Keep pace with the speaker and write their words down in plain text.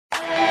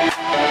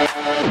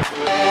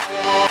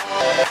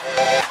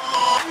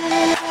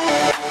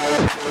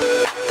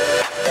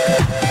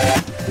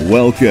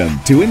Welcome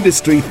to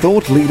Industry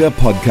Thought Leader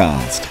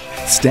Podcast.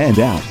 Stand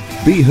out,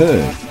 be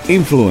heard,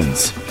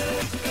 influence.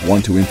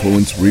 Want to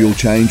influence real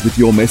change with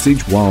your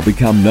message while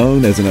become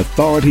known as an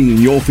authority in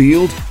your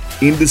field?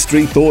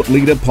 Industry Thought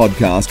Leader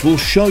Podcast will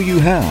show you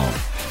how.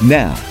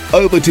 Now,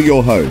 over to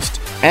your host,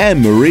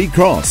 Anne-Marie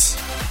Cross.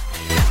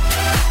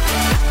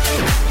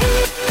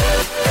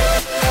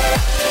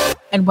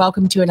 And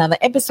welcome to another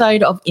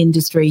episode of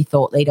Industry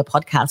Thought Leader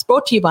Podcast,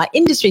 brought to you by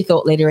Industry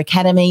Thought Leader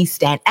Academy.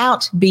 Stand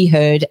out, be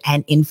heard,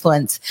 and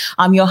influence.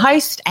 I'm your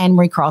host,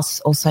 Anne-Marie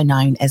Cross, also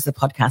known as the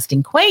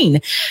Podcasting Queen.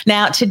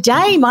 Now,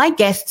 today, my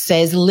guest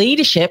says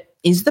leadership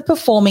is the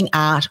performing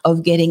art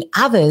of getting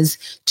others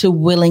to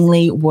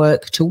willingly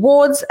work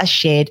towards a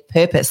shared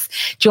purpose.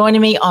 Joining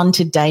me on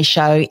today's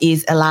show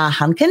is Elah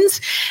Hunkins.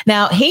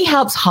 Now, he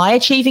helps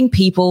high-achieving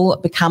people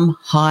become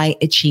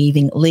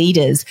high-achieving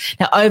leaders.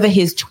 Now, over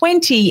his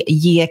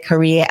 20-year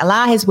career,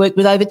 Elah has worked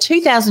with over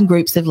 2,000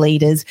 groups of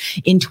leaders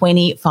in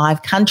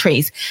 25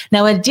 countries.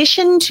 Now, in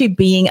addition to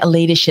being a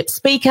leadership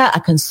speaker,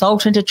 a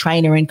consultant, a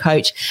trainer, and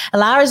coach,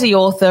 Elah is the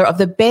author of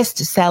the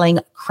best-selling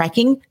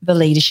Cracking the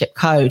Leadership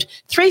Code: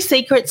 3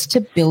 Secrets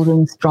to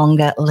Building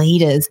Stronger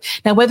Leaders.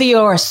 Now, whether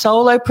you're a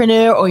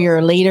solopreneur or you're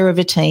a leader of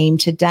a team,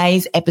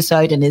 today's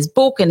episode and his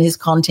book and his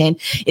content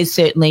is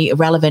certainly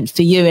relevant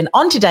for you. And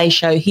on today's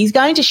show, he's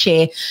going to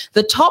share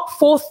the top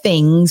 4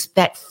 things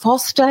that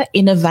foster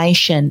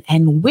innovation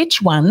and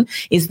which one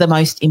is the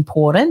most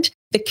important.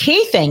 The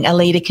key thing a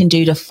leader can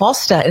do to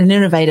foster an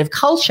innovative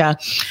culture,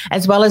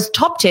 as well as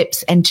top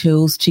tips and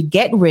tools to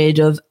get rid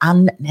of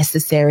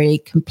unnecessary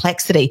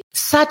complexity.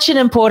 Such an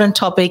important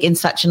topic in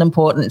such an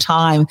important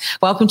time.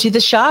 Welcome to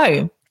the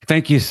show.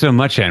 Thank you so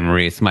much,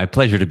 Anne-Marie. It's my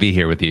pleasure to be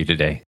here with you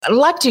today. I'd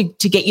like to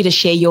get you to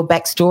share your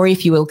backstory,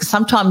 if you will, because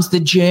sometimes the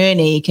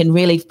journey can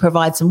really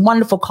provide some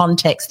wonderful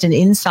context and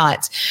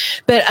insights.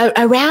 But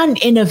around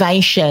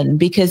innovation,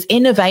 because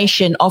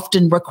innovation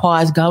often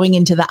requires going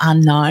into the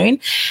unknown.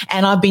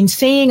 And I've been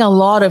seeing a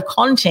lot of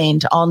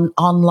content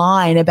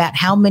online about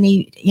how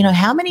many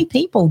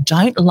people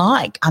don't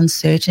like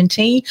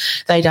uncertainty.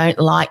 They don't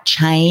like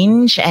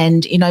change.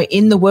 And,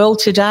 in the world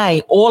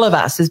today, all of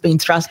us has been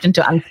thrust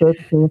into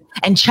uncertainty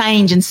and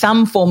change in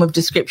some form of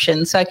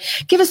description. So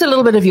give us a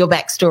little bit of your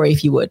backstory,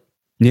 if you would.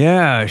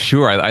 Yeah,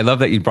 sure. I love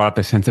that you brought up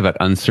a sense about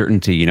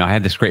uncertainty. I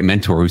had this great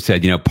mentor who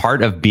said,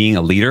 part of being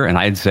a leader, and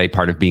I'd say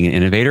part of being an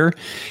innovator,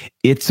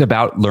 it's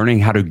about learning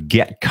how to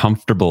get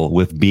comfortable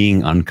with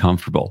being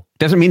uncomfortable.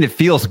 Doesn't mean it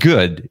feels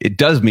good. It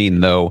does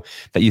mean, though,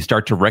 that you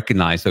start to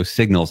recognize those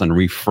signals and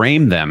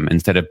reframe them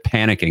instead of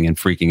panicking and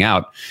freaking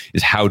out.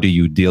 Is how do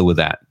you deal with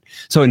that?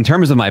 So in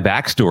terms of my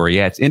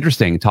backstory, it's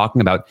interesting talking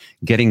about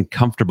getting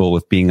comfortable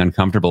with being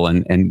uncomfortable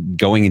and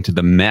going into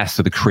the mess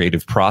of the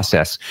creative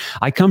process.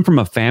 I come from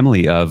a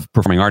family of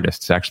performing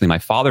artists. Actually, my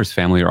father's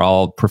family are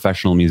all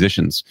professional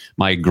musicians.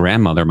 My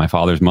grandmother, my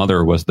father's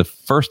mother, was the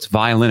first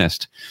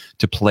violinist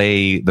to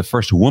play, the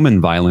first woman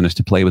violinist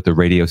to play with the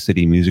Radio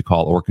City Music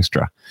Hall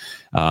Orchestra,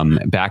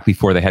 back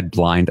before they had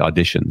blind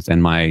auditions.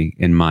 And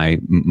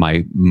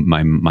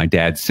my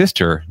dad's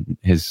sister,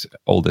 his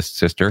oldest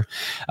sister,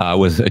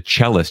 was a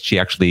cellist. She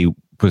actually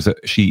was,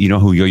 you know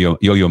who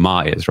Yo-Yo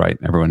Ma is, right?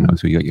 Everyone knows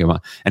who Yo-Yo Ma.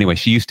 Anyway,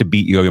 she used to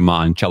beat Yo-Yo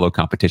Ma in cello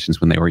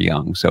competitions when they were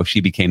young. So she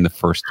became the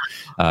first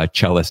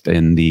cellist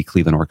in the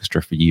Cleveland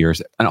Orchestra for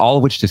years. And all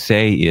of which to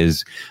say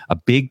is a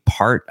big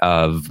part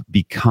of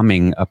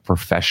becoming a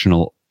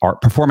professional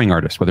performing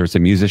artist, whether it's a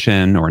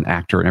musician or an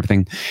actor and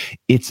everything.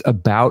 It's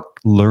about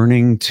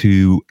learning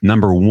to,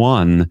 number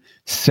one,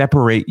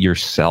 separate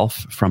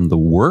yourself from the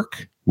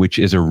work, which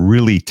is a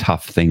really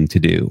tough thing to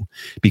do,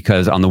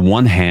 because on the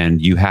one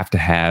hand, you have to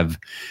have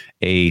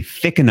a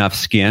thick enough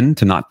skin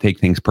to not take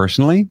things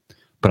personally.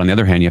 But on the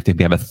other hand, you have to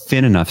have a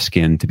thin enough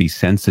skin to be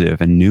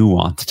sensitive and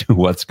nuanced to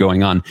what's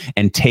going on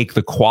and take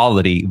the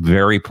quality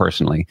very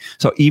personally.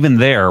 So even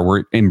there,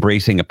 we're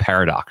embracing a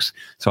paradox.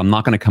 So I'm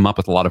not going to come up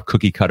with a lot of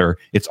cookie cutter,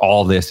 it's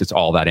all this, it's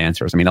all that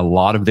answers. I mean, a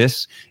lot of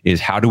this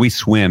is how do we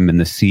swim in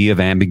the sea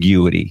of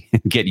ambiguity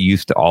and get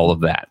used to all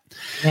of that.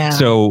 Yeah.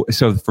 So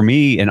for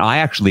me, and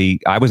I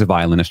was a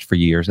violinist for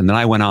years, and then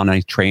I went on and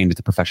I trained as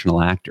a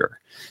professional actor.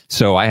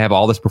 So I have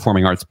all this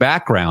performing arts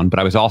background, but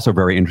I was also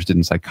very interested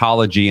in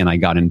psychology, and I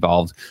got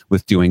involved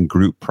with doing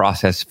group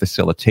process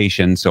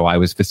facilitation. So I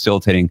was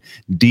facilitating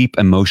deep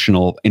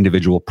emotional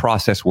individual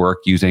process work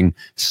using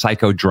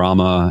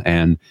psychodrama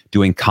and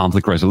doing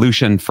conflict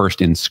resolution,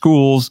 first in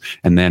schools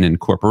and then in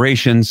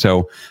corporations.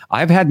 So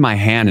I've had my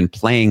hand in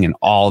playing in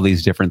all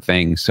these different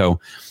things. So,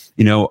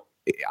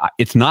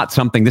 it's not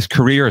something, this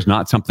career is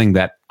not something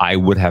that I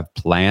would have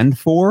planned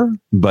for,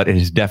 but it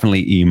has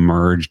definitely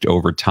emerged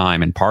over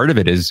time. And part of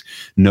it is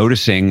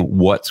noticing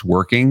what's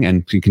working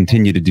and to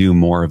continue to do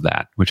more of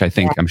that, which I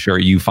think I'm sure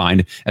you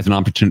find as an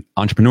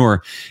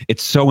entrepreneur,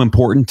 it's so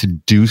important to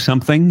do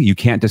something. You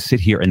can't just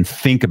sit here and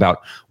think about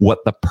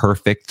what the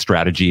perfect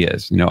strategy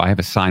is. I have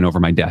a sign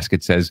over my desk.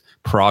 It says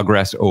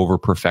progress over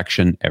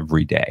perfection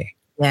every day.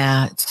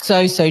 Yeah, it's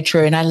so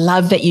true, and I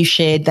love that you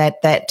shared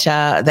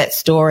that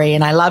story,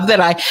 and I love that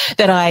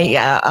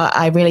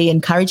I really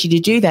encourage you to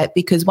do that,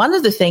 because one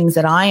of the things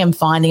that I am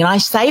finding, and I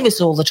say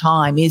this all the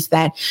time, is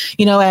that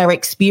our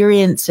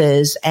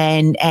experiences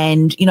and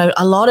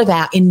a lot of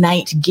our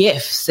innate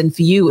gifts, and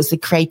for you, it's the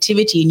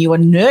creativity, and you are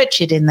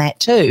nurtured in that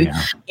too.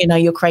 Yeah.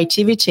 Your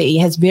creativity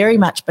has very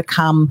much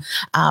become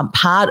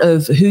part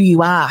of who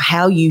you are,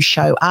 how you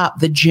show up,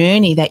 the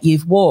journey that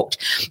you've walked,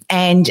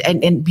 and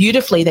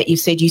beautifully that you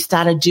said you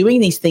started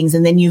doing these things,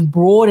 and then you've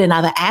brought in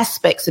other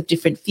aspects of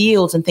different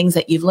fields and things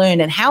that you've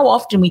learned, and how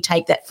often we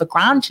take that for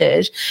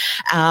granted,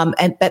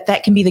 but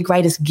that can be the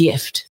greatest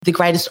gift, the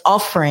greatest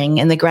offering,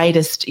 and the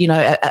greatest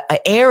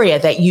area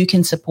that you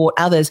can support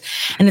others.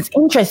 And it's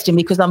interesting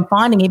because I'm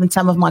finding even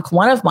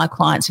one of my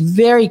clients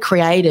very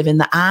creative in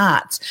the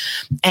arts,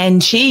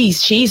 and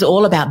she's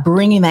all about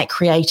bringing that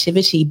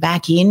creativity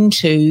back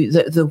into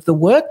the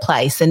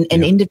workplace and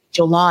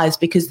individual lives,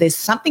 because there's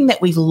something that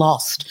we've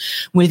lost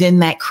within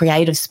that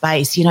creative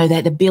space,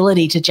 that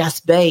ability to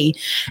just be.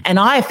 And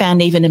I have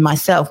found even in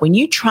myself, when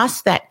you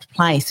trust that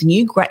place and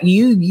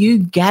you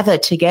gather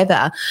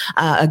together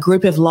a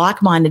group of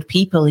like-minded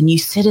people, and you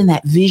sit in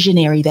that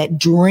visionary, that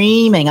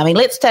dreaming. I mean,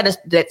 let's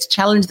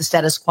challenge the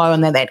status quo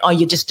and that,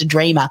 you're just a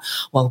dreamer.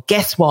 Well,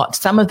 guess what?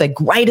 Some of the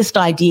greatest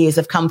ideas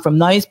have come from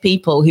those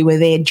people who were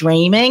there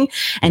dreaming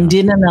and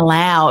didn't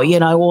allow,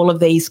 all of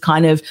these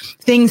kind of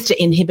things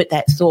to inhibit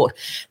that thought.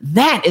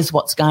 That is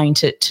what's going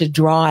to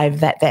drive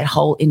that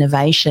whole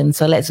innovation.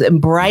 So let's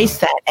embrace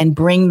that and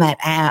bring that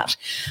out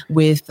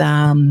with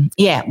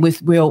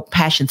real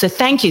passion. So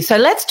thank you. So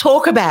let's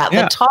talk about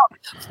the top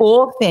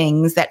 4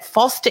 things that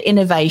foster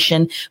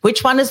innovation.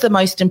 Which one is the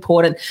most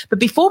important? But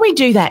before we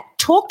do that,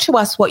 talk to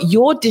us what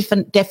your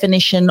different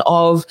definition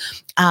of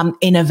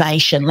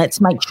innovation.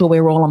 Let's make sure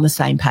we're all on the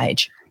same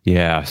page.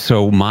 Yeah.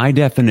 So my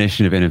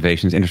definition of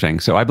innovation is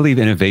interesting. So I believe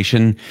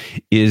innovation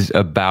is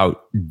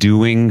about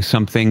doing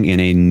something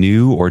in a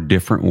new or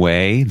different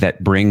way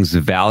that brings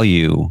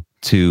value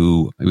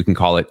to, we can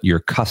call it your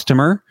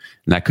customer.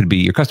 And that could be,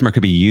 your customer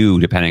could be you,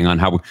 depending on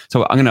how.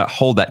 So I'm going to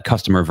hold that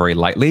customer very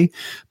lightly,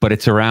 but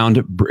it's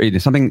around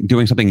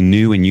doing something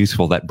new and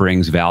useful that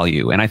brings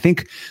value. And I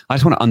think I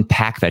just want to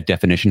unpack that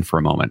definition for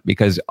a moment,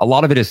 because a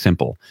lot of it is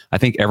simple. I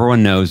think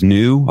everyone knows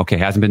new. Okay.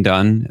 Hasn't been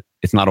done.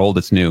 It's not old,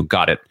 it's new.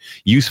 Got it.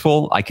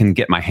 Useful, I can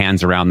get my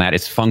hands around that.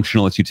 It's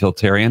functional, it's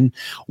utilitarian.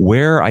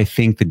 Where I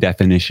think the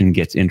definition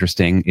gets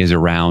interesting is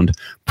around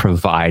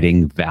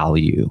providing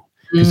value.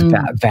 Because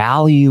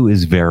value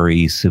is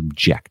very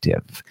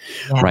subjective,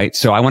 right?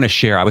 So I want to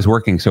share,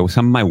 so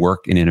some of my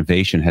work in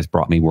innovation has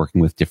brought me working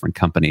with different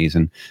companies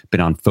and been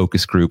on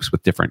focus groups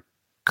with different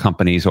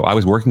companies. So I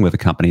was working with a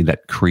company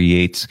that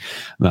creates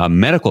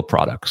medical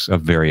products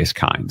of various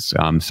kinds.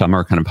 Some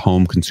are kind of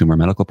home consumer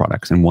medical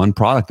products. And one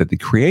product that they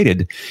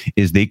created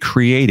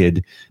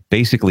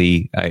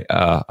basically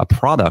a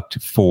product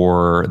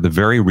for the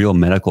very real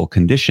medical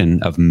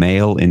condition of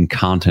male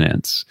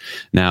incontinence.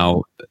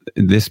 Now,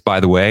 this, by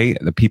the way,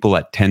 the people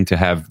that tend to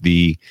have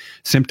the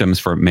symptoms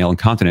for male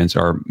incontinence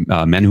are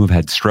men who have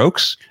had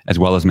strokes, as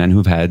well as men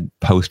who've had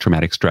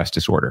post-traumatic stress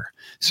disorder.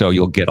 So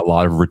you'll get a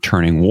lot of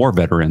returning war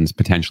veterans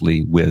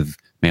potentially with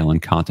male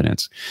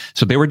incontinence.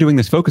 So they were doing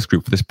this focus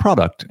group for this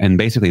product. And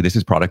basically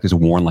this product is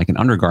worn like an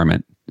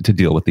undergarment to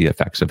deal with the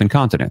effects of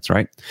incontinence,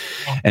 right?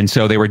 And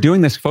so they were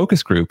doing this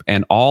focus group,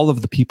 and all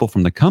of the people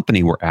from the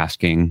company were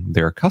asking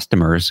their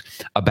customers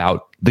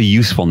about the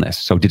usefulness.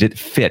 So did it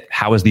fit?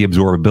 How is the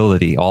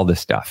absorbability? All this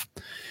stuff.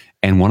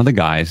 And one of the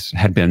guys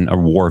had been a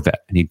war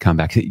vet, and he'd come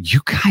back and say, "You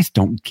guys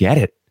don't get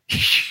it.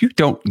 You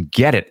don't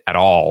get it at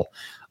all.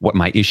 What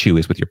my issue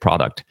is with your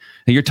product.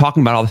 And you're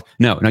talking about all this."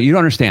 No, you don't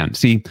understand.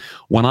 See,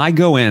 when I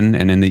go in,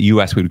 and in the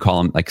US, we would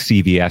call them like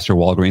CVS or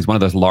Walgreens, one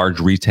of those large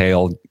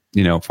retail,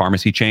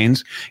 pharmacy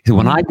chains. He said,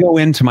 when I go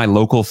into my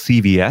local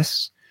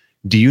CVS,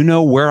 do you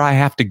know where I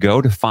have to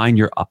go to find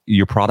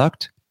your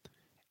product?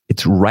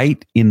 It's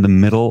right in the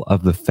middle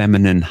of the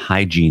feminine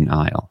hygiene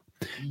aisle.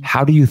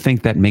 How do you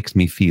think that makes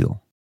me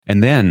feel?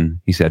 And then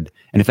he said,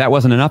 and if that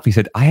wasn't enough, he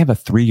said, I have a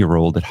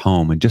 3-year-old at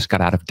home and just got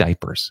out of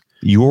diapers.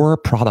 Your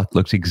product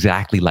looks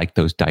exactly like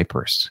those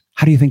diapers.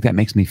 How do you think that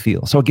makes me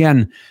feel? So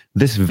again,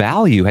 this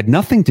value had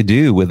nothing to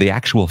do with the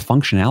actual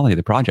functionality of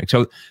the project.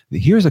 So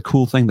here's a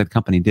cool thing that the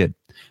company did.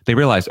 They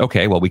realized,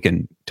 okay, well, we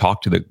can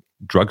talk to the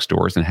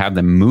drugstores and have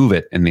them move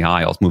it in the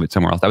aisles, move it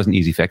somewhere else. That was an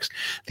easy fix.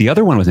 The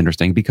other one was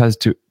interesting because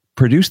to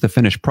produce the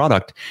finished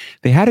product,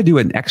 they had to do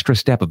an extra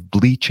step of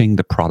bleaching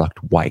the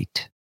product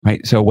white.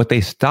 Right. So what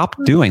they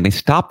stopped doing, they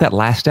stopped that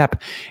last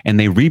step and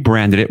they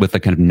rebranded it with a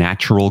kind of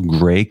natural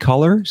gray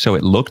color. So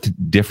it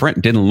looked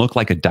different, didn't look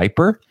like a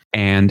diaper.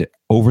 And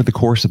over the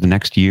course of the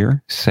next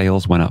year,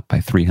 sales went up by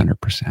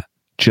 300%,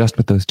 just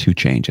with those 2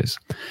 changes.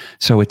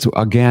 So it's,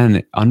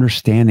 again,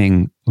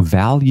 understanding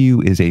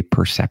value is a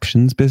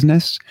perceptions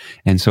business.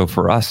 And so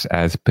for us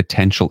as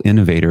potential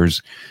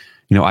innovators,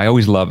 I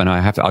always love, and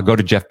I'll go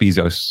to Jeff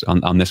Bezos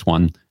on this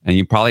one. And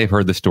you probably have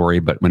heard the story,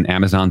 but when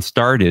Amazon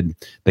started,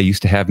 they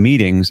used to have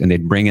meetings and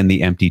they'd bring in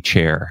the empty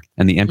chair,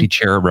 and the empty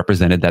chair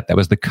represented that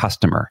was the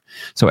customer.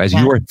 So as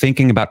you are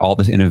thinking about all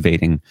this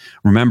innovating,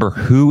 remember,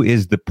 who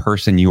is the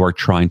person you are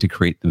trying to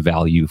create the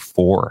value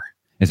for,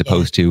 as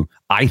opposed to,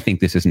 I think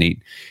this is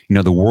neat.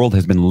 The world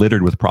has been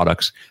littered with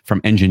products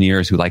from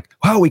engineers who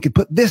we could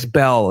put this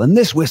bell and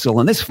this whistle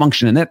and this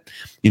function and that,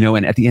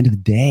 and at the end of the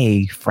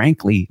day,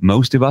 frankly,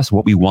 most of us,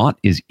 what we want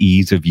is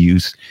ease of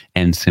use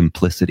and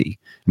simplicity.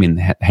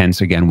 Hence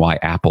again, why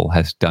Apple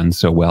has done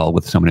so well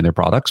with so many of their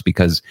products,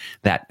 because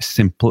that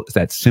simple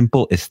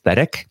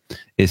aesthetic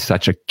is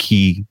such a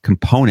key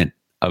component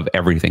of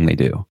everything they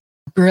do.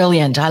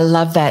 Brilliant. I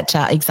love that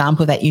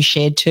example that you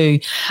shared too.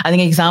 I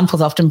think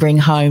examples often bring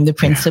home the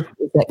principles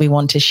that we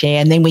want to share,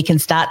 and then we can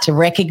start to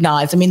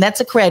recognize. That's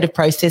a creative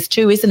process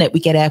too, isn't it? We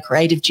get our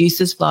creative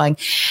juices flowing.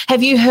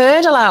 Have you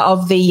heard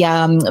of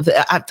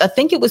I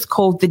think it was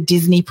called the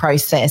Disney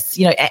process?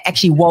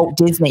 Actually Walt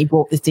Disney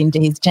brought this into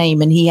his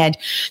team, and he had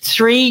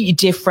 3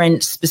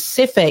 different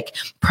specific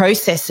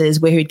processes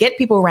where he'd get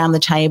people around the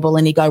table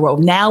and he'd go, well,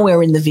 now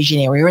we're in the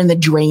visionary, we're in the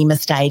dreamer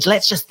stage.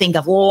 Let's just think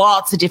of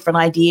lots of different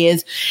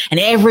ideas. And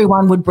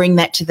everyone would bring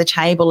that to the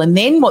table. And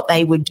then what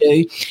they would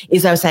do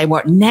is they would say,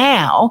 well,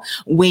 now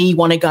we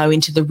want to go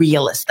into the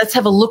realist. Let's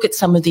have a look at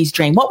some of these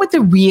dreams. What would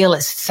the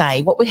realists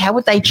say? How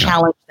would they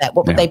challenge that?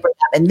 What would they bring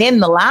up? And then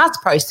the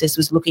last process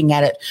was looking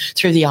at it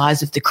through the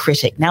eyes of the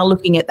critic. Now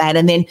looking at that.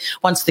 And then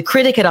once the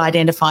critic had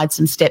identified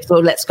some steps,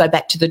 well, let's go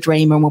back to the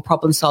dreamer and we'll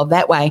problem solve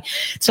that way.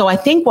 So I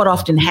think what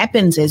often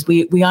happens is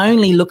we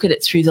only look at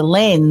it through the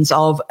lens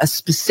of a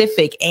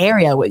specific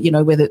area,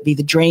 whether it be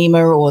the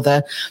dreamer or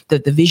the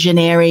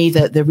visionary,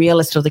 the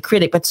realist or the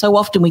critic. But so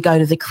often we go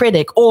to the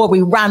critic or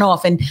we run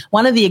off. And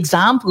one of the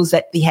examples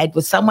that we had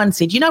was someone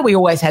said, we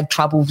always have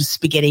trouble with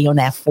spaghetti on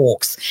our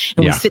forks.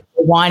 And we sit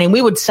there whining.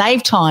 We would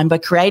save time by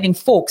creating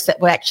forks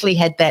that actually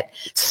had that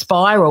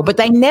spiral. But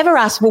they never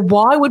asked, well,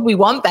 why would we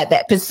want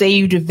that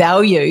perceived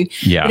value?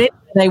 Yeah. But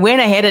they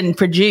went ahead and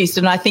produced,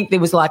 and I think there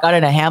was I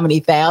don't know how many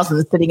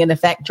thousands sitting in a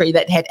factory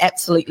that had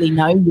absolutely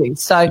no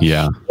use. So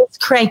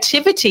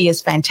creativity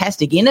is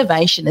fantastic.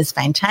 Innovation is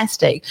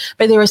fantastic.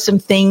 But there are some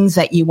things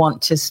that you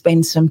want to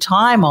spend some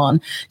time on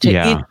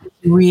to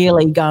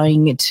really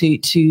going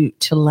to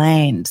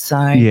land. So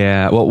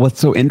well, what's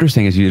so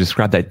interesting is you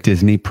described that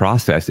Disney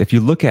process. If you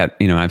look at,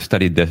 I've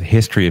studied the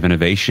history of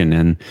innovation,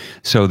 and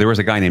so there was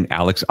a guy named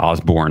Alex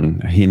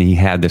Osborne. He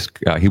had this.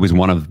 He was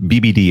one of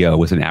BBDO,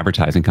 was an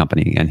advertising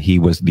company, and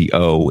he was the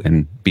O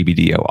in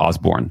BBDO,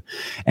 Osborne,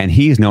 and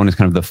he is known as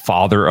kind of the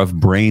father of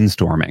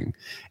brainstorming.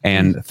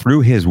 And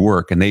through his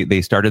work, and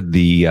they started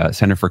the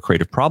Center for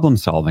Creative Problem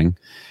Solving.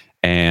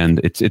 And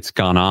it's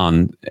gone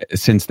on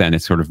since then.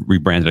 It's sort of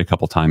rebranded a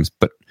couple times.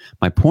 But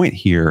my point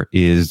here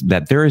is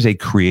that there is a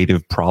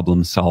creative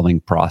problem solving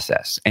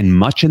process. And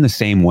much in the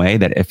same way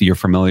that if you're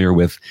familiar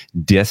with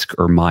DISC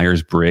or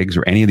Myers-Briggs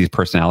or any of these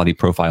personality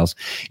profiles,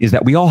 is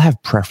that we all have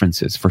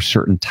preferences for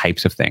certain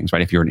types of things,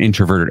 right? If you're an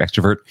introvert or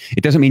extrovert,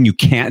 it doesn't mean you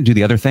can't do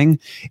the other thing.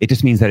 It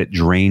just means that it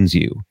drains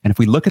you. And if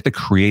we look at the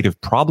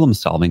creative problem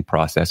solving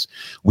process,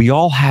 we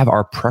all have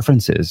our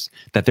preferences,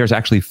 that there's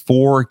actually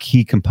 4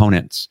 key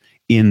components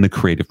in the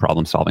creative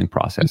problem solving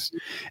process.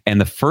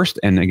 And the first,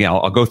 and again,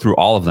 I'll go through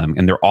all of them,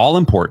 and they're all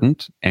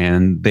important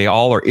and they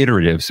all are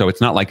iterative. So it's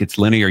not like it's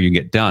linear, you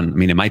get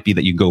done. It might be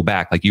that you go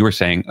back, like you were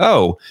saying,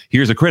 oh,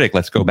 here's a critic,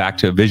 let's go back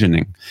to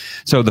visioning.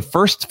 So the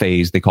first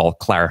phase they call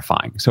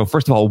clarifying. So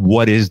first of all,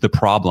 what is the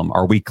problem?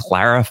 Are we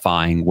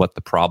clarifying what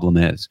the problem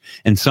is?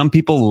 And some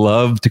people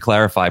love to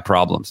clarify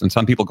problems, and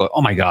some people go,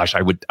 oh my gosh,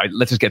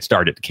 let's just get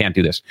started. Can't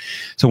do this.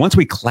 So once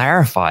we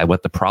clarify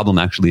what the problem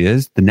actually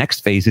is, the next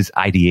phase is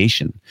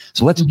ideation.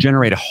 So let's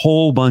generate a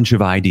whole bunch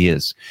of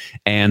ideas.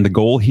 And the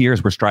goal here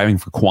is we're striving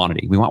for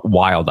quantity. We want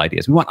wild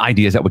ideas. We want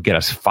ideas that would get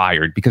us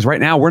fired, because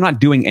right now we're not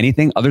doing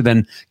anything other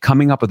than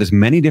coming up with as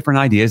many different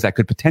ideas that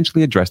could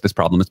potentially address this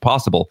problem as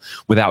possible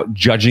without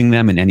judging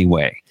them in any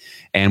way.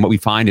 And what we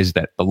find is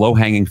that the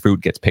low-hanging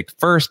fruit gets picked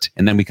first,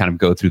 and then we kind of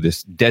go through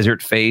this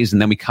desert phase,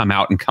 and then we come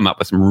out and come up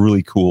with some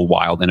really cool,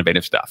 wild,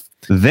 innovative stuff.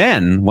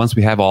 Then, once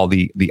we have all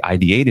the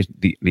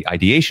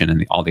ideation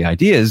and all the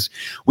ideas,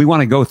 we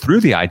want to go through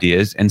the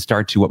ideas and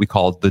start to what we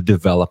call the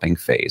developing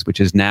phase, which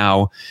is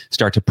now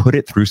start to put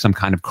it through some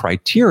kind of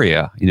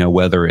criteria,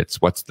 whether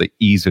it's what's the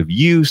ease of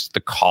use,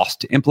 the cost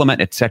to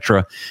implement,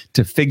 etc.,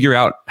 to figure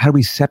out how do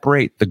we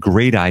separate the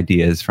great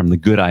ideas from the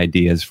good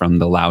ideas, from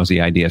the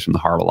lousy ideas, from the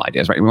horrible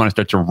ideas, right? We want to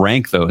start to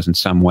rank those in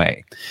some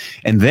way.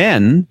 And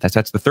then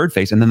that's the third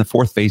phase. And then the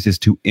fourth phase is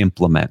to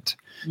implement.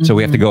 So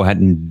we have to go ahead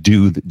and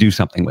do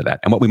something with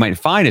that. And what we might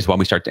find is when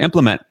we start to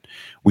implement,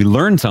 we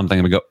learn something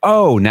and we go,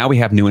 oh, now we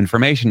have new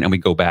information, and we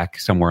go back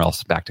somewhere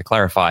else, back to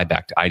clarify,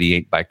 back to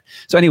ideate, back.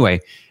 So anyway,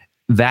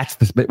 that's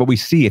what we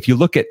see. If you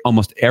look at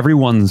almost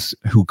everyone's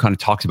who kind of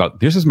talks about,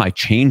 this is my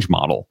change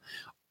model,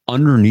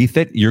 underneath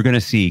it, you're going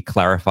to see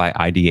clarify,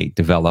 ideate,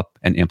 develop,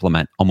 and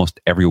implement almost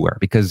everywhere,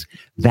 because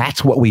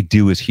that's what we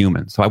do as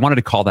humans. So I wanted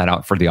to call that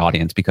out for the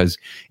audience because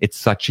it's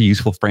such a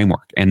useful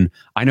framework. And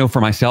I know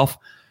for myself,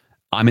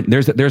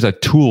 there's a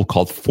tool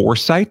called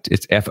Foresight.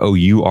 It's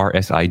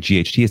Foursight.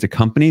 It's a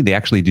company. They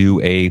actually do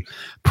a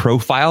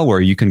profile where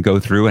you can go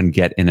through and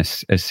get an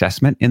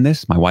assessment in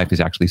this. My wife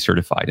is actually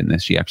certified in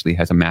this. She actually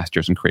has a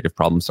master's in creative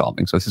problem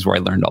solving. So this is where I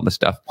learned all this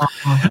stuff.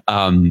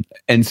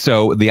 And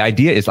so the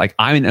idea is like,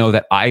 I know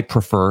that I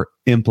prefer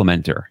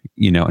implementer.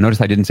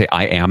 Notice I didn't say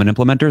I am an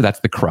implementer.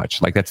 That's the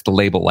crutch. Like that's the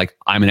label. Like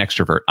I'm an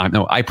extrovert.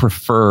 I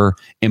prefer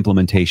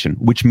implementation,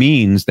 which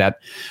means that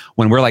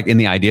when we're like in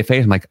the idea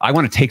phase, I'm like, I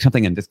want to take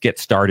something and just get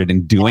started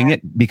in doing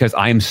it because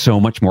I am so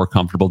much more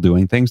comfortable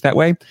doing things that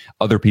way.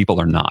 Other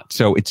people are not.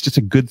 So it's just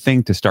a good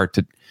thing to start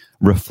to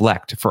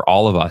reflect for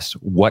all of us.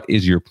 What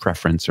is your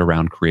preference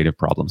around creative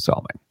problem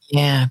solving?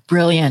 Yeah,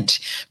 brilliant.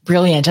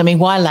 I mean,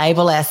 why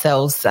label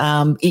ourselves?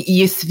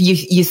 You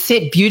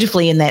sit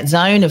beautifully in that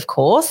zone, of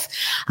course,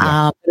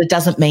 but it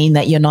doesn't mean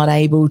that you're not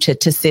able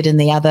to sit in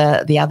the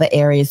other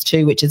areas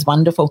too, which is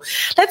wonderful.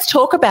 Let's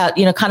talk about,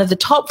 kind of the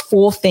top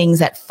 4 things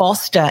that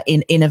foster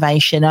in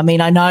innovation. I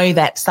mean, I know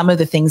that some of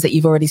the things that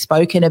you've already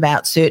spoken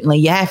about, certainly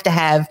you have to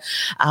have,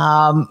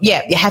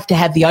 you have to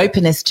have the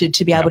openness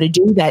to be able to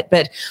do that.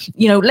 But,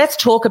 let's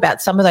talk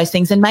about some of those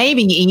things, and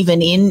maybe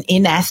even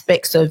in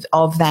aspects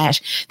of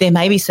that, there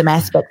may be some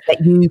aspects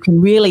that you can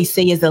really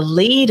see as a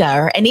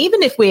leader. And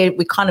even if we're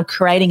kind of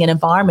creating an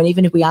environment,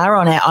 even if we are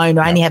on our own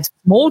or only have a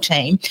small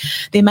team,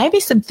 there may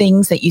be some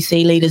things that you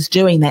see leaders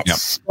doing that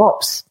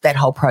stops that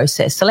whole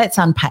process. So let's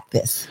unpack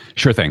this.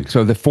 Sure thing.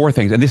 So the 4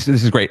 things, and this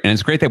is great. And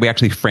it's great that we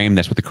actually frame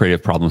this with the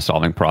creative problem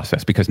solving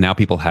process, because now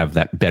people have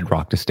that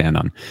bedrock to stand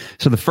on.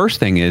 So the first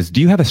thing is, do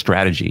you have a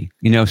strategy?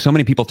 So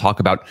many people talk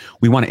about,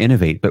 we want to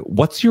innovate, but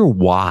what's your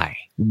why?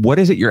 What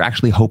is it you're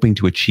actually hoping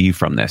to achieve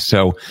from this?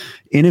 So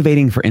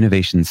innovating for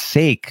innovation's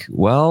sake,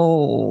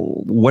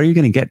 well, what are you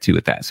going to get to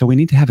with that? So we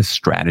need to have a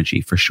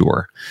strategy for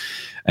sure.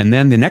 And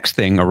then the next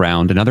thing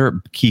around, another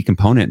key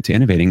component to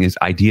innovating is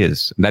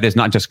ideas. That is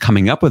not just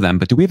coming up with them,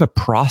 but do we have a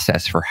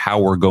process for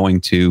how we're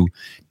going to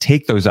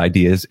take those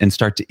ideas and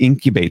start to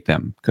incubate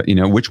them?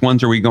 Which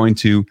ones are we going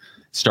to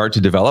start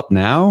to develop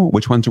now?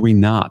 Which ones are we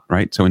not,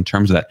 right? So in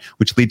terms of that,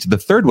 which leads to the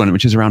third one,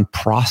 which is around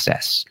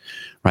process,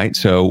 right?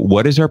 So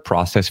what is our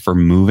process for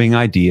moving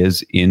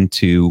ideas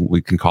into,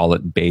 we can call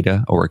it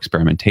beta or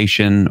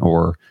experimentation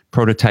or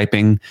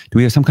prototyping? Do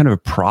we have some kind of a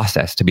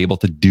process to be able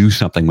to do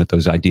something with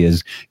those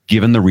ideas,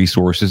 given the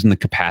resources and the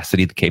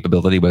capacity, the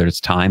capability, whether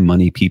it's time,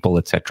 money, people,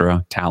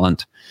 etc.,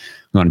 talent?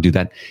 We want to do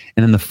that.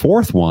 And then the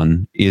fourth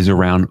one is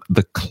around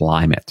the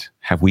climate.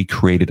 Have we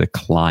created a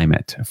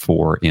climate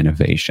for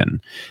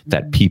innovation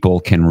that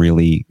people can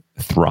really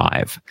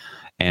thrive?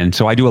 And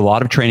so I do a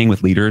lot of training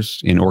with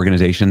leaders in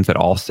organizations that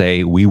all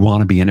say, we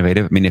want to be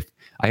innovative. I mean, if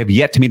I have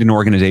yet to meet an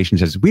organization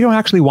that says, we don't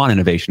actually want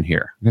innovation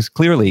here, because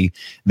clearly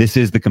this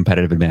is the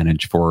competitive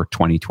advantage for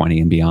 2020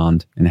 and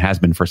beyond, and it has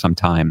been for some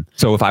time.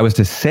 So if I was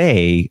to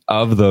say,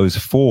 of those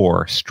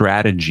 4,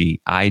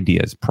 strategy,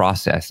 ideas,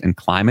 process, and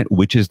climate,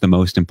 which is the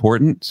most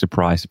important?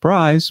 Surprise,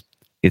 surprise,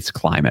 it's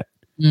climate,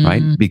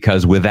 right?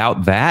 Because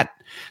without that,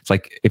 it's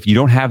like, if you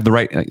don't have the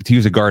right, to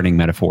use a gardening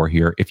metaphor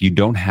here, if you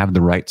don't have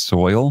the right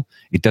soil,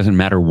 it doesn't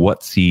matter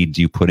what seeds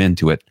you put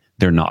into it,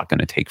 they're not going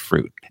to take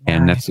fruit.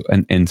 And that's,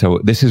 and so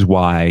this is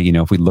why,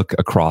 if we look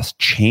across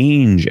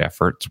change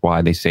efforts,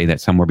 why they say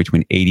that somewhere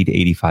between 80 to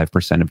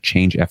 85% of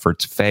change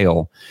efforts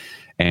fail.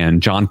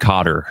 And John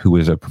Kotter, who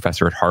is a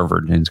professor at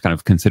Harvard and is kind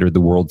of considered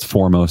the world's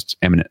foremost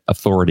eminent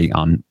authority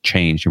on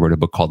change, he wrote a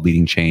book called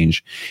Leading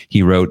Change.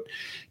 He wrote,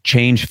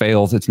 change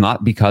fails. It's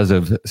not because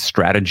of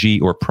strategy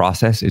or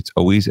process. It's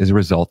always as a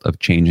result of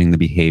changing the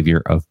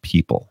behavior of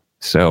people.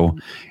 So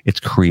it's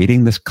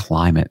creating this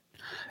climate.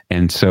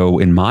 And so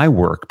in my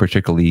work,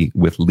 particularly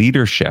with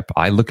leadership,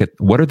 I look at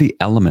what are the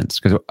elements,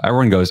 because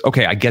everyone goes,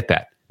 okay, I get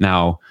that.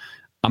 Now,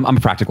 I'm a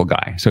practical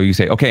guy. So you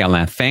say, okay,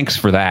 Alain, thanks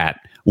for that.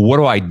 What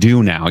do I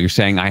do now? You're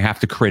saying I have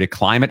to create a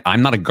climate.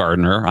 I'm not a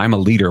gardener. I'm a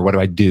leader. What do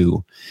I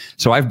do?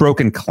 So I've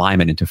broken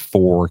climate into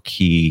 4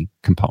 key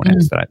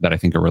components that I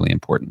think are really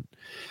important.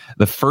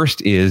 The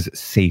first is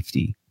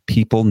safety.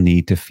 People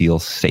need to feel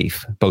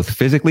safe, both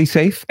physically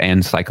safe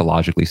and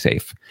psychologically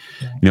safe.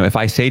 If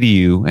I say to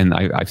you, and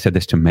I've said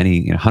this to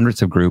many,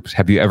 hundreds of groups,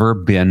 have you ever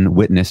been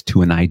witness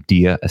to an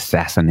idea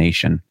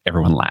assassination?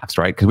 Everyone laughs,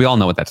 right? Because we all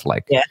know what that's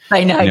like. Yeah,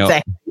 I know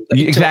exactly.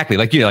 Exactly.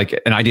 Like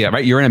an idea,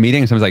 right? You're in a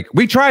meeting and someone's like,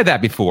 we tried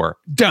that before.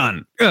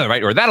 Done.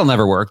 Right? Or that'll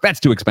never work. That's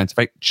too expensive.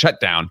 Right?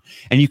 Shut down.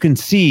 And you can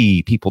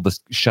see people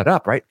just shut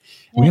up, right?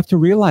 Yeah. We have to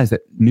realize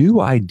that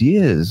new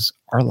ideas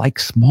are like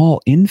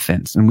small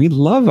infants, and we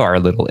love our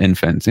little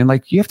infants. And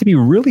you have to be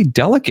really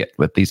delicate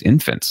with these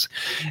infants.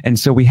 And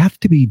so we have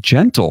to be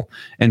gentle.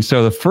 And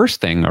so the first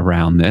thing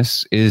around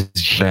this is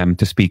them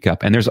to speak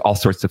up. And there's all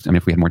sorts of,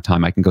 if we had more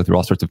time, I can go through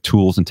all sorts of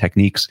tools and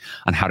techniques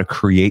on how to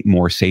create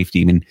more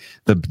safety.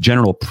 The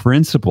general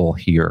principle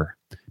here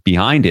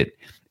behind it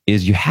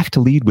is you have to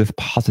lead with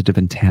positive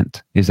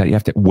intent, is that you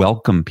have to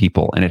welcome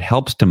people. And it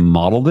helps to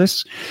model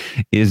this,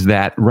 is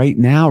that right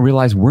now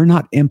realize we're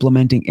not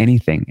implementing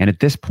anything. And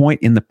at this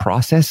point in the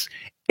process,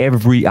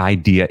 every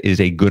idea is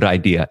a good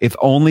idea, if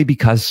only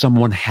because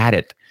someone had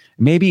it.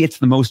 Maybe it's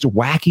the most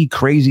wacky,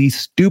 crazy,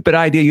 stupid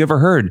idea you ever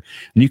heard.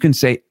 And you can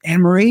say,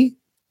 Anne-Marie,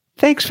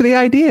 thanks for the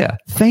idea.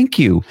 Thank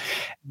you.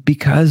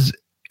 Because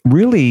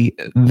really,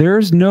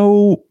 there's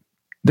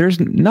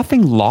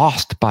nothing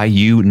lost by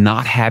you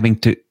not having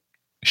to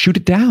shoot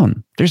it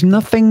down. There's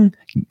nothing,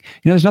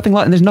 there's nothing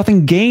lost, and there's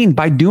nothing gained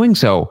by doing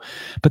so.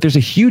 But there's a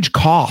huge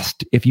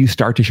cost if you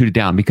start to shoot it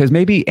down, because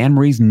maybe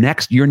Anne-Marie's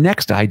your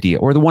next idea,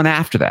 or the one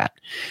after that,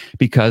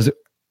 because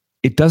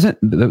it doesn't,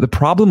 the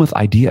problem with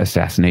idea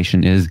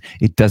assassination is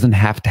it doesn't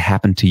have to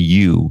happen to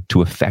you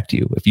to affect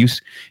you. If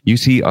you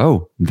see,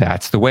 oh,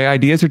 that's the way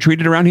ideas are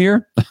treated around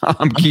here,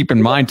 I'm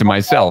keeping mine to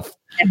myself,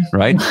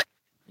 right?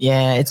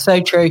 Yeah, it's so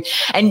true.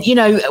 And,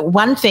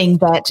 one thing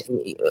that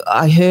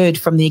I heard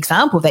from the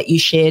example that you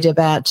shared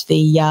about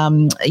the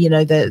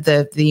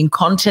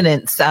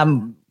incontinence,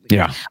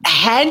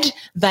 had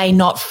they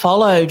not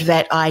followed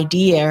that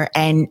idea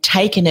and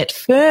taken it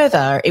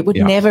further, it would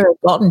never have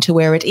gotten to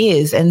where it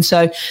is. And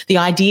so the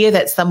idea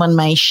that someone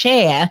may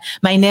share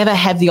may never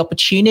have the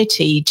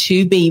opportunity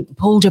to be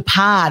pulled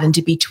apart and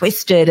to be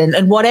twisted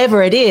and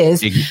whatever it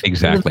is.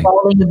 Exactly. The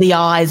rolling of the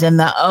eyes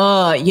and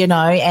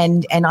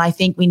and I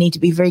think we need to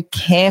be very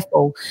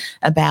careful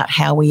about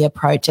how we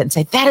approach it and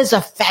say, that is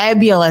a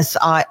fabulous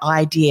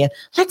idea.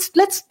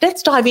 Let's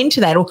dive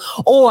into that.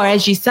 Or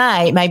as you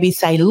say, maybe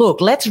say,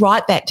 look, let's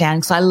write that down,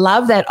 because I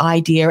love that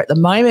idea. At the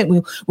moment,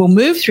 we'll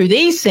move through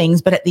these things,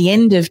 but at the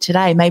end of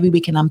today, maybe we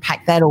can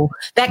unpack that, or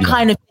that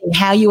kind of thing.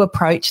 How you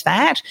approach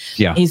that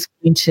is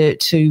going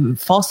to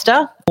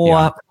foster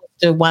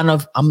foster one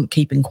of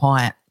keeping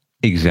quiet.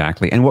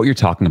 Exactly. And what you're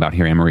talking about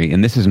here, Anne-Marie,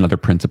 and this is another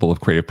principle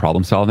of creative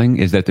problem solving,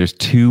 is that there's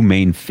two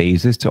main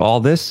phases to all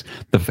this.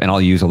 And I'll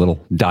use a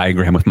little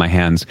diagram with my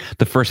hands.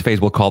 The first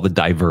phase we'll call the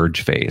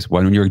diverge phase.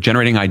 When you're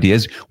generating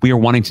ideas, we are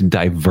wanting to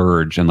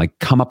diverge and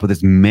come up with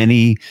as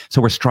many.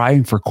 So we're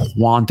striving for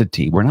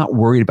quantity. We're not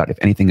worried about if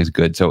anything is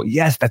good. So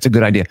yes, that's a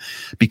good idea,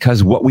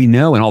 because what we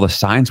know and all the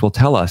science will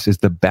tell us is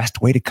the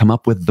best way to come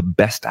up with the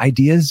best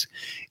ideas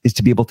is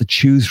to be able to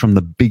choose from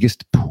the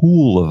biggest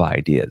pool of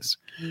ideas.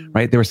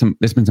 Right? There's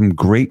been some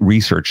great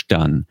research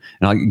done.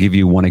 And I'll give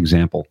you one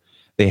example.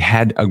 They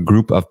had a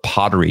group of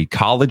pottery,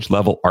 college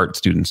level art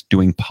students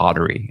doing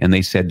pottery. And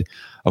they said,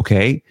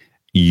 okay,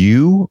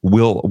 they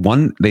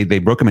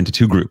broke them into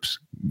two groups.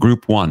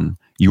 Group one,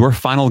 your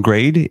final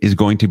grade is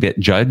going to get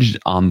judged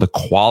on the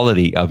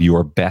quality of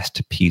your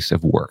best piece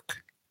of work.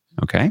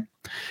 Okay?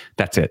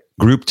 That's it.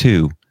 Group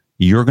two,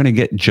 you're going to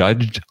get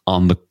judged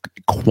on the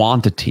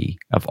quantity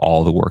of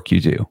all the work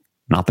you do,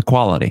 not the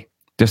quality.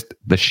 Just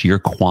the sheer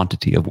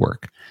quantity of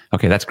work.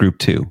 Okay, that's group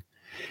two.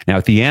 Now,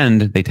 at the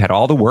end, they had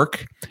all the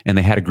work, and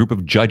they had a group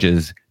of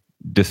judges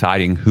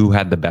deciding who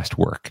had the best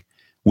work.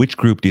 Which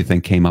group do you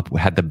think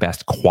had the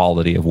best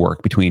quality of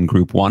work between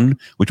group one,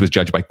 which was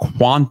judged by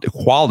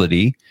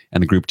quality,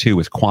 and the group two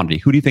was quantity?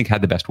 Who do you think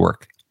had the best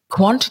work?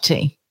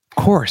 Quantity.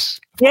 Of course.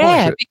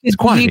 Because it's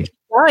quantity.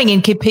 Going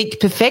and keep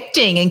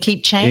perfecting and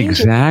keep changing.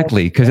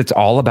 Exactly, because it's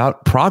all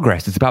about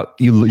progress. It's about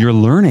you're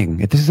learning.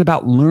 This is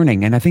about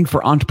learning. And I think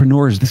for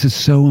entrepreneurs, this is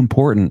so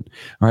important,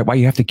 all right? Why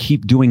you have to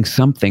keep doing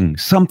something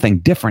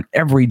different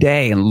every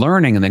day and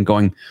learning, and then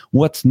going,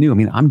 what's new? I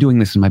mean, I'm doing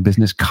this in my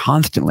business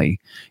constantly.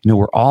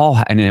 We're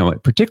all,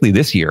 and particularly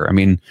this year,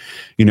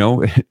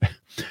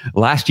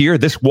 last year,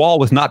 this wall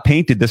was not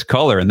painted this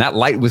color and that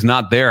light was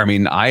not there. I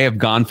mean, I have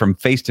gone from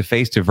face to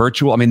face to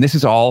virtual. I mean, this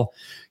is all,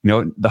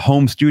 the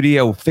home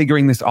studio,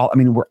 figuring this all. I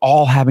mean, we're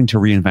all having to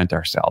reinvent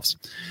ourselves.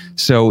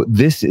 So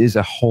this is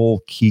a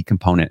whole key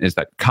component, is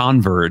that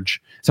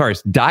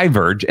it's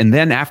diverge. And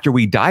then after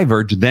we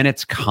diverge, then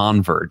it's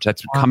converge.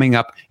 That's coming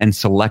up and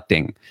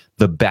selecting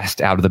the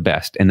best out of the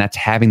best. And that's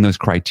having those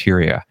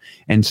criteria.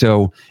 And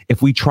so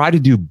if we try to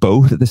do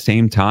both at the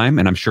same time,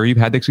 and I'm sure you've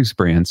had this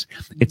experience,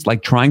 it's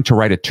like trying to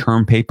write a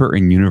term paper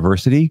in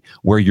university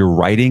where you're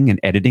writing and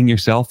editing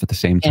yourself at the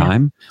same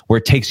time, where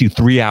it takes you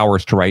 3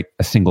 hours to write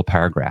a single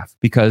paragraph.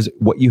 Because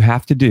what you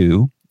have to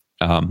do,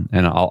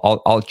 and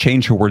I'll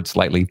change her words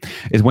slightly,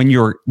 is when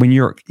you're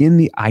in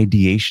the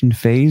ideation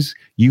phase,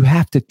 you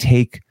have to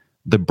take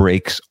the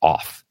brakes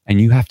off. And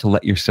you have to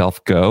let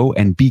yourself go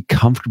and be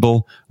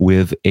comfortable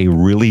with a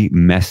really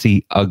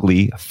messy,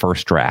 ugly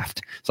first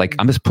draft. It's like,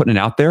 I'm just putting it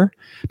out there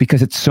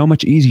because it's so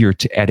much easier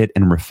to edit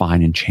and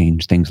refine and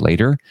change things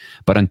later.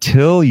 But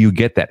until you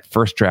get that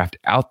first draft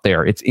out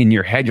there, it's in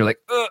your head. You're like,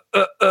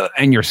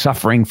 and you're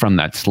suffering from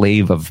that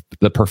slave of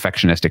the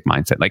perfectionistic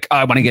mindset. Like,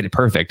 I want to get it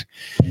perfect.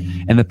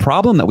 And the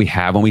problem that we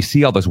have when we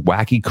see all those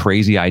wacky,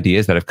 crazy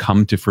ideas that have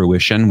come to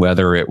fruition,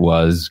 whether it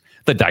was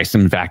the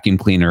Dyson vacuum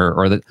cleaner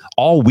or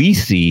all we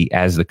see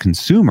as the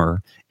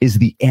consumer is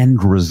the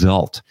end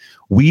result.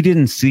 We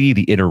didn't see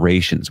the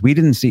iterations. We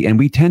didn't see, and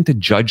we tend to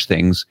judge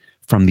things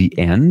from the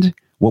end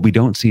What we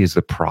don't see is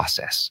the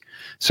process.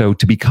 So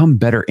to become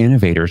better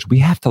innovators, we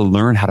have to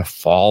learn how to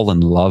fall in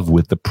love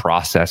with the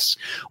process,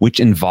 which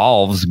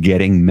involves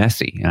getting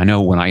messy. And I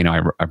know when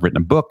I've written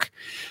a book,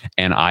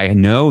 and I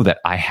know that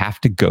I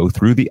have to go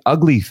through the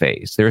ugly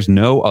phase. There's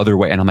no other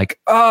way. And I'm like,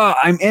 oh,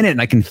 I'm in it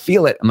and I can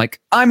feel it. I'm like,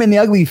 I'm in the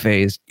ugly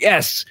phase.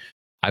 Yes.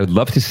 I would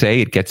love to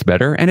say it gets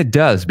better, and it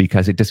does,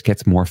 because it just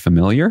gets more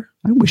familiar.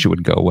 I wish it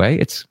would go away.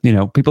 It's,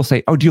 people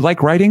say, oh, do you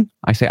like writing?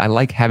 I say, I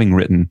like having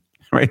written.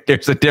 Right?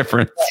 There's a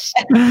difference.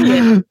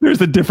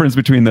 There's a difference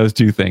between those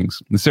two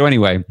things. So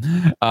anyway,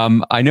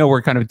 I know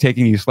we're kind of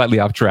taking you slightly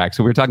off track.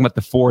 So we're talking about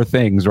the 4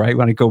 things, right? We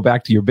want to go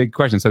back to your big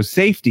question. So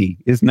safety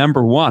is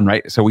number 1,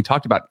 right? So we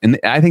talked about, and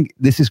I think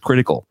this is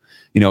critical,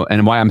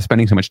 and why I'm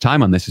spending so much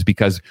time on this is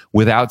because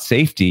without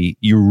safety,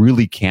 you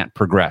really can't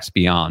progress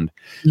beyond.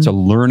 Mm-hmm. So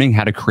learning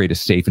how to create a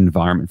safe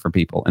environment for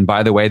people. And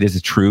by the way, this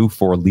is true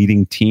for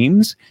leading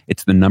teams.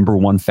 It's the number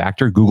 1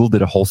 factor. Google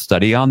did a whole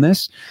study on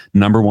this.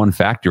 Number 1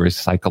 factor is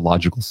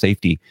psychological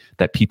safety,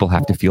 that people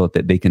have to feel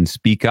that they can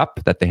speak up,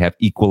 that they have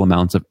equal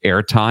amounts of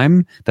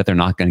airtime, that they're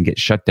not going to get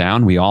shut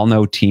down. We all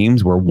know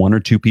teams where 1 or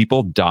 2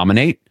 people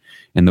dominate,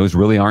 and those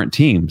really aren't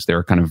teams.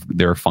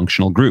 They're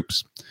functional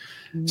groups.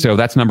 So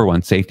that's number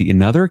 1, safety.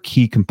 Another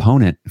key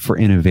component for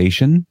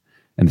innovation,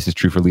 and this is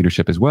true for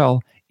leadership as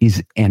well,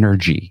 is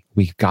energy.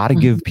 We've got to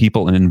give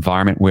people an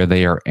environment where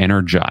they are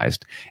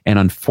energized. And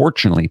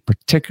unfortunately,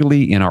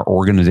 particularly in our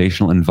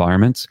organizational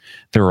environments,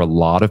 there are a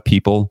lot of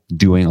people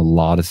doing a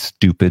lot of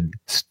stupid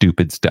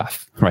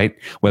stuff, right?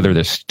 Whether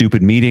they're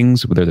stupid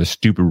meetings, whether they're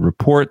stupid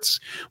reports,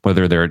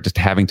 whether they're just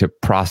having to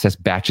process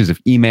batches of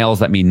emails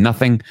that mean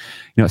nothing.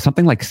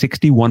 Something like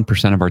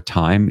 61% of our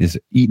time is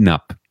eaten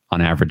up on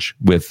average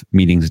with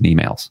meetings and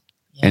emails.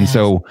 Yes. And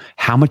so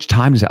how much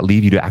time does that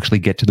leave you to actually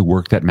get to the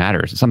work that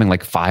matters? It's something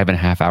like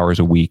 5.5 hours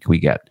a week we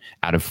get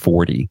out of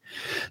 40.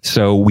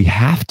 So we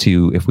have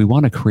to, if we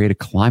want to create a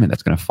climate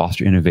that's going to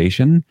foster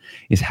innovation,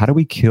 is how do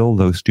we kill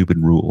those stupid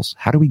rules?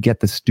 How do we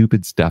get the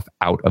stupid stuff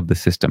out of the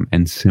system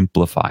and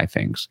simplify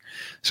things?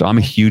 So I'm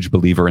a huge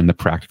believer in the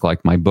practical.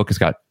 Like my book has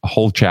got a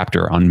whole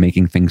chapter on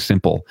making things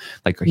simple.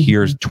 Like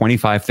here's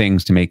 25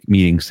 things to make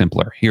meetings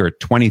simpler. Here are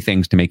 20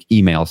 things to make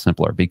email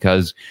simpler,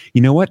 because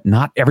you know what?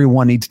 Not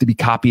everyone needs to be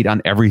copied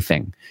on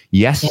everything.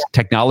 Yes,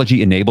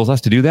 technology enables us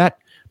to do that.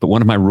 But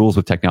one of my rules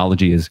with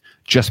technology is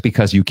just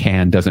because you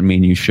can doesn't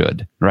mean you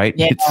should, right?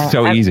 Yeah, it's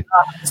so easy.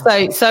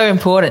 So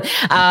important.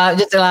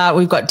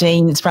 We've got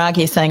Dean Sprague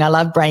here saying, I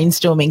love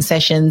brainstorming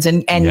sessions,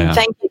 and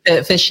thank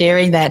you for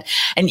sharing that.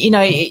 And,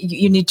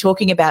 you're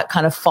talking about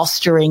kind of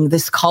fostering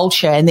this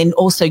culture and then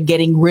also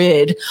getting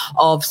rid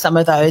of some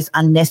of those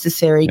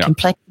unnecessary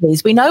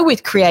complexities. We know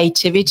with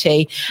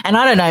creativity, and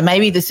I don't know,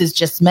 maybe this is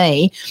just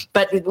me,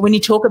 but when you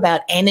talk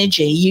about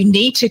energy, you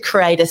need to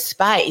create a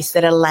space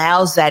that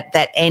allows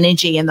that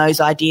energy and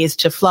those ideas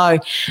to flow.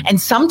 And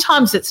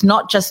sometimes it's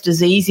not just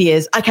as easy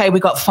as, okay,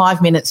 we got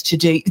 5 minutes to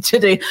do.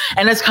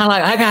 And it's kind of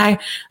like, okay,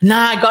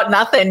 I got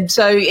nothing.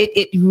 So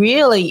it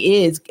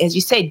really is, as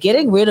you said,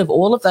 getting rid of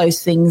all of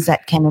those things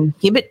that can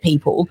inhibit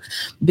people.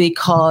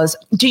 Because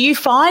do you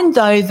find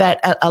though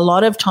that a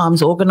lot of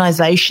times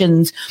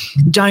organizations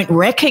don't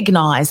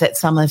recognize that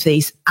some of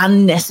these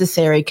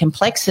unnecessary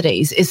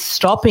complexities is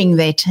stopping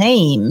their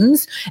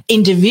teams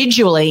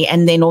individually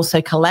and then also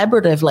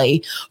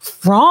collaboratively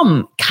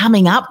from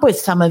coming up with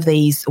some of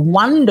these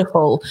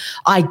wonderful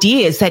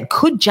ideas that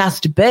could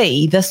just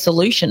be the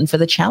solution for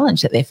the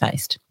challenge that they're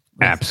faced?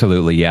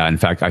 Absolutely. Yeah. In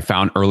fact, I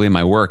found early in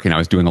my work, and I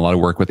was doing a lot of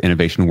work with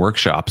innovation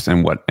workshops,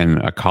 and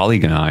a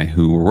colleague and I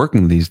who were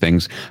working with these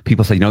things,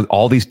 people say,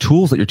 all these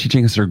tools that you're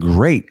teaching us are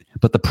great.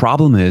 But the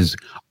problem is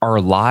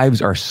our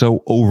lives are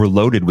so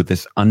overloaded with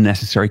this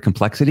unnecessary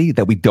complexity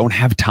that we don't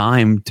have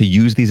time to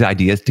use these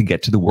ideas to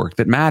get to the work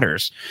that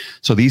matters.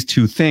 So these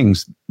two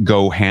things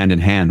go hand in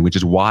hand, which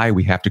is why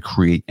we have to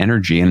create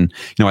energy. And,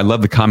 I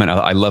love the comment.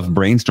 I love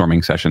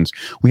brainstorming sessions.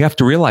 We have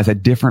to realize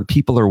that different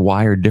people are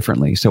wired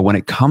differently. So when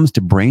it comes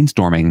to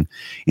brainstorming,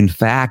 in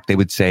fact, they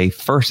would say,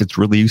 first, it's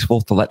really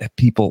useful to let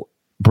people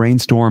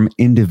brainstorm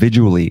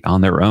individually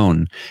on their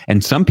own.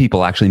 And some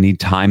people actually need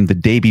time the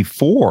day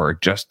before.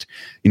 Just,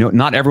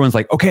 not everyone's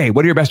like, okay,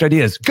 what are your best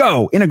ideas?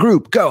 Go in a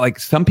group, go. Like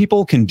some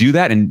people can do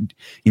that. And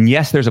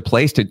yes, there's a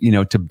place to,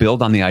 to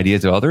build on the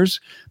ideas of others,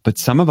 but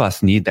some of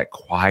us need that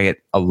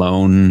quiet,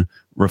 alone,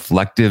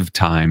 reflective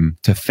time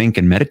to think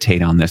and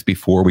meditate on this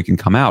before we can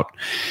come out.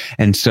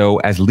 And so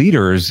as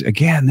leaders,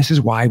 again, this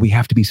is why we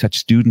have to be such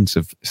students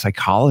of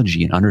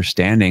psychology and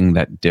understanding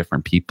that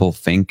different people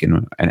think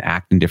and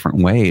act in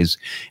different ways,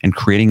 and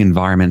creating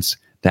environments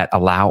that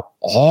allow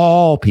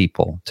all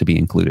people to be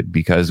included,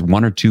 because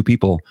 1 or 2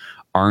 people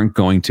aren't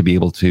going to be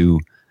able to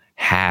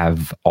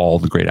have all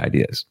the great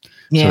ideas.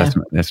 Yeah.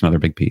 So that's another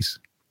big piece.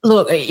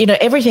 Look,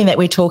 everything that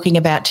we're talking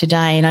about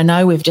today, and I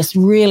know we've just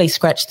really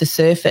scratched the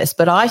surface,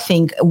 but I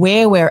think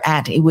where we're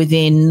at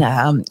within,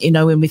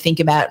 when we think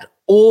about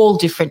all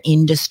different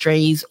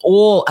industries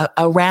all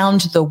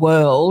around the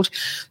world,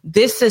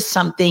 this is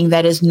something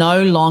that is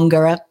no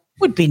longer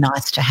would be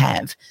nice to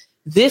have.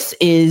 This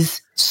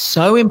is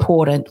So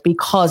important,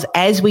 because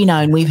as we know,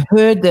 and we've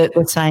heard the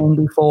saying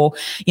before,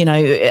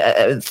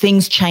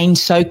 things change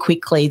so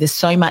quickly. There's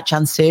so much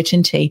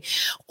uncertainty.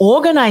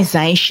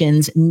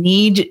 Organizations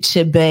need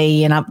to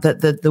be, and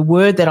the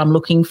word that I'm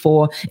looking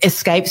for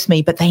escapes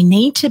me, but they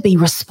need to be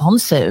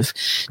responsive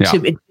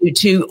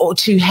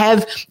to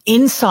have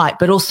insight,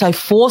 but also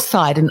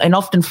foresight. And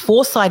often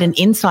foresight and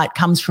insight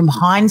comes from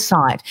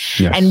hindsight.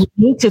 Yes. And we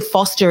need to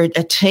foster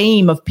a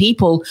team of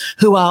people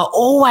who are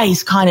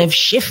always kind of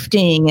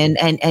shifting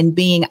and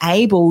being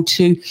able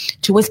to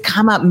always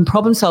come up and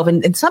problem solve.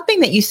 And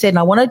something that you said, and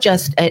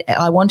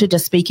I wanted to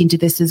speak into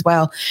this as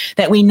well,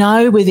 that we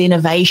know with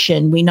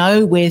innovation, we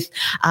know with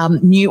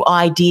new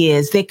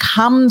ideas, there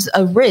comes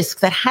a risk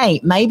that, hey,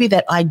 maybe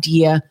that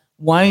idea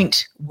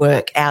won't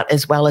work out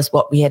as well as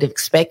what we had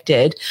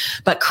expected,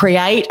 but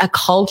create a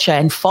culture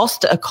and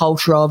foster a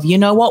culture of, you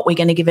know what, we're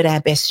going to give it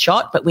our best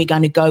shot, but we're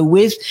going to go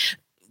with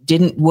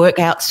didn't work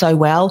out so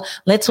well.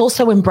 Let's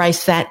also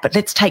embrace that, but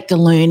let's take the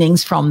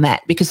learnings from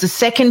that, because the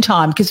second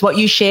time, because what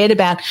you shared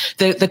about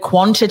the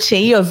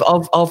quantity of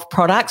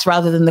products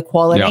rather than the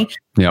quality,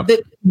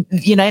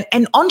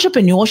 and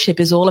entrepreneurship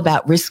is all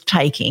about risk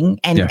taking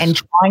and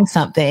trying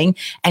something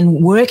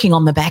and working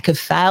on the back of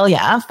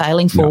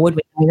failing forward.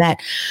 We know that.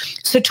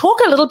 So talk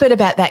a little bit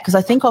about that, because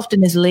I think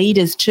often as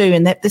leaders too,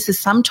 and that this is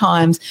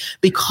sometimes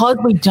because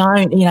we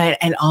don't,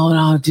 and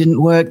it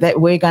didn't work, that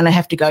we're going to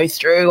have to go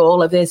through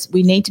all of this.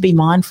 We need to be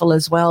mindful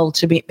as well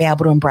to be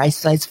able to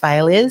embrace those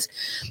failures,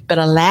 but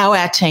allow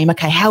our team,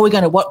 okay, how are we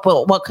going to,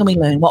 what can we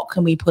learn? What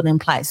can we put in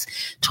place?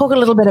 Talk a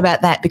little bit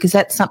about that, because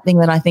that's something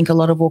that I think a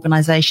lot of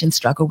organizations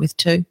struggle with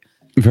too.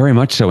 Very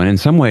much so. And in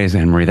some ways,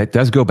 Anne-Marie, that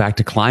does go back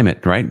to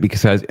climate, right?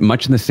 Because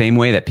much in the same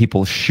way that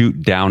people shoot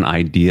down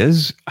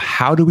ideas,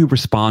 how do we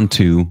respond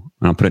to,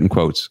 and I'll put it in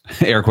quotes,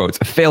 air quotes,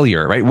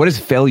 failure, right? What does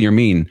failure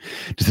mean?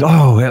 Just,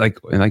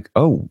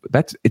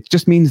 it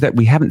just means that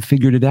we haven't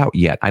figured it out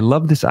yet. I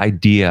love this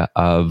idea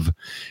of,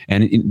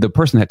 and the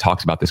person that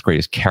talks about this great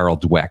is Carol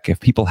Dweck. If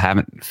people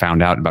haven't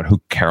found out about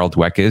who Carol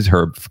Dweck is,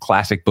 her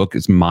classic book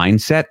is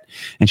Mindset.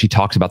 And she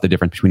talks about the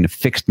difference between a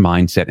fixed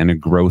mindset and a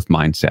growth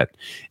mindset.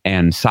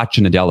 And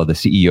Satya Nadella, the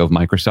CEO of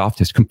Microsoft,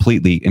 has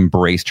completely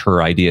embraced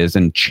her ideas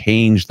and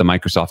changed the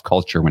Microsoft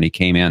culture when he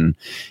came in.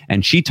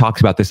 And she talks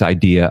about this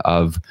idea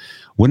of,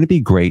 wouldn't it be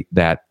great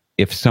that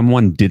if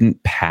someone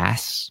didn't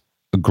pass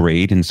a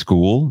grade in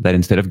school, that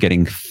instead of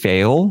getting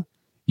fail,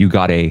 you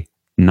got a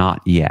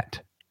not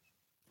yet,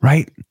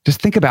 right?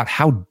 Just think about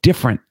how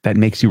different that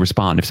makes you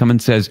respond. If someone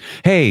says,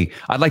 hey,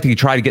 I'd like to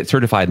try to get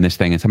certified in this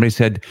thing, and somebody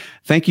said,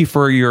 thank you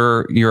for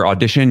your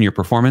audition, your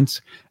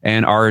performance,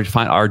 and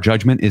our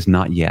judgment is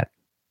not yet,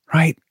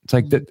 right? It's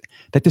like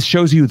that just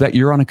shows you that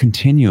you're on a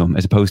continuum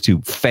as opposed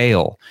to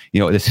fail,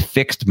 this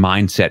fixed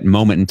mindset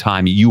moment in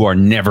time, you are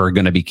never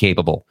going to be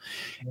capable.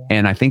 Yeah.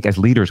 And I think as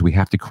leaders, we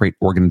have to create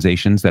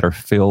organizations that are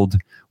filled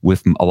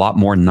with a lot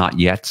more not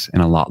yets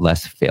and a lot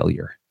less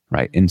failure,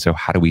 right? And so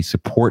how do we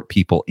support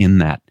people in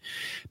that?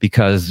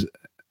 Because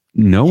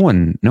no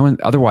one,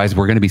 otherwise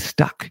we're going to be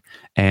stuck.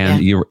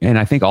 And and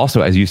I think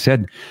also, as you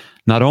said,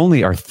 not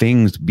only are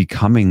things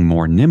becoming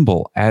more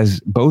nimble,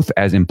 as both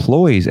as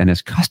employees and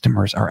as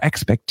customers, our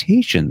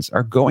expectations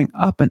are going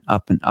up and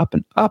up and up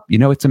and up.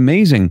 It's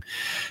amazing.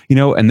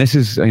 And this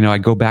is, I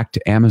go back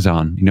to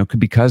Amazon,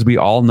 because we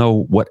all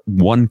know what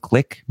one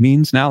click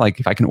means now.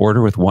 Like if I can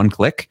order with one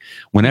click,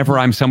 whenever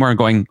I'm somewhere and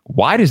going,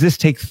 why does this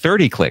take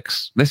 30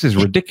 clicks? This is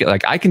ridiculous.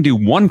 Like I can do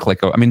one click.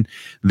 I mean,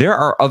 there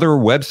are other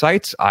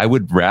websites I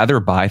would rather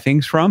buy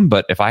things from,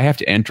 but if I have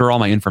to enter all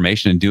my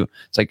information and do,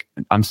 it's like,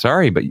 I'm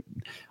sorry, but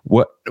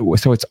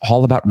so it's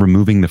all about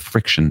removing the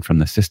friction from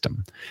the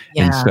system.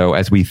 Yeah. And so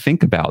as we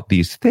think about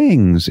these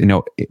things,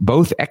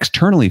 both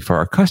externally for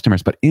our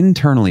customers, but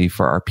internally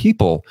for our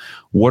people,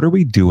 what are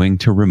we doing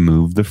to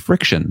remove the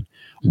friction?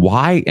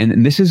 Why?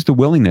 And this is the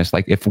willingness.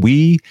 Like if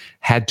we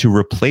had to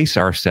replace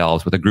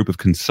ourselves with a group of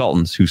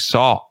consultants who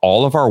saw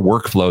all of our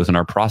workflows and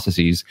our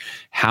processes,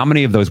 how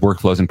many of those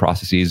workflows and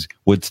processes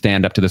would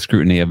stand up to the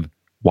scrutiny of,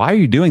 why are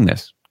you doing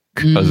this?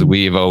 Because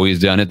we've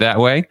always done it that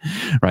way,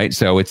 right?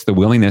 So it's the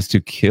willingness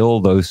to kill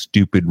those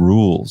stupid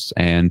rules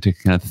and to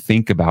kind of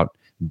think about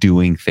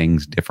doing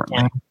things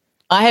differently. Yeah.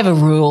 I have a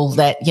rule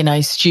that,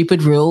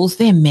 stupid rules,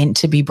 they're meant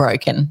to be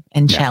broken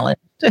and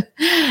challenged.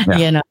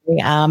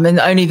 And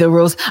only the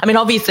rules. I mean,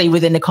 obviously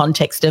within the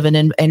context of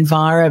an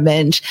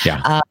environment,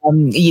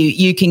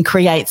 you can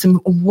create some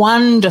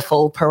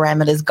wonderful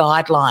parameters,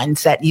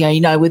 guidelines that,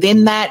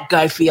 within that,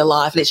 go for your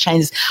life. Let's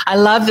change this. I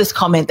love this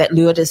comment that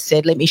Lourdes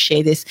said. Let me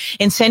share this.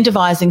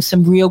 Incentivizing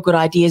some real good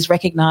ideas,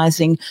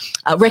 recognition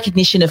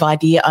of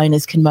idea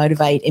owners can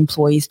motivate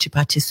employees to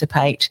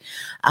participate,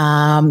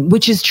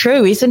 which is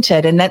true, isn't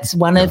it? And that's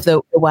one of the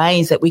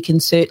ways that we can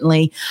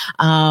certainly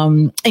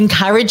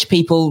encourage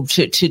people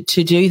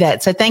to do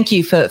that. So thank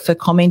you for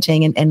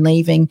commenting and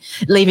leaving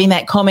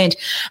that comment.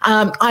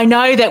 I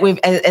know that we've,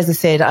 as I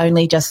said,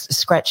 only just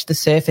scratched the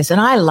surface,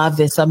 and I love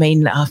this. I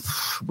mean,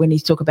 when you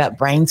talk about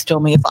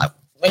brainstorming, it's like,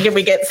 when can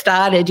we get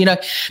started?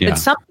 But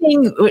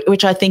something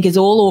which I think is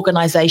all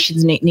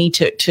organizations need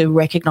to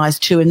recognize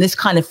too, and this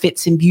kind of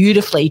fits in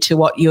beautifully to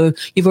what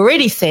you've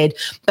already said,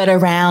 but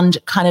around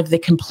kind of the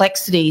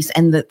complexities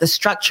and the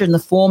structure and the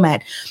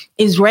format,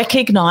 is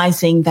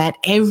recognizing that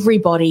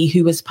everybody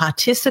who is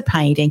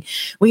participating,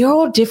 we are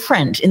all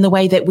different in the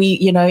way that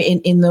we,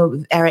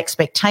 our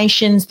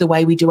expectations, the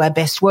way we do our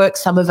best work.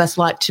 Some of us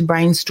like to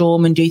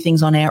brainstorm and do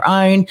things on our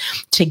own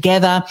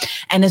together,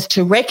 and as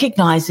to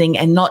recognizing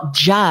and not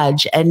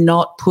judge and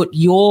not put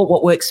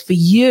what works for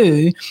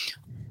you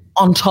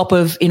on top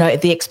of,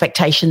 the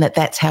expectation that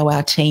that's how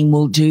our team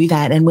will do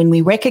that. And when we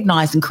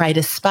recognize and create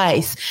a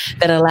space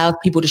that allows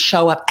people to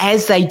show up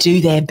as they do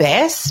their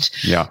best,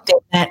 then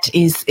that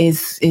is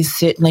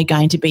certainly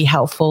going to be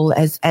helpful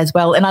as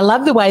well. And I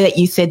love the way that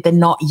you said the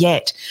not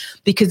yet,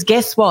 because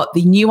guess what?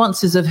 The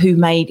nuances of who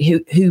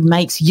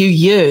makes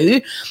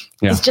you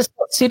is just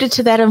not suited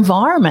to that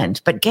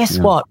environment. But guess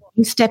what?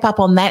 You step up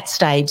on that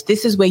stage,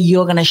 this is where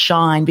you're going to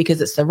shine,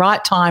 because it's the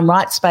right time,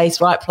 right space,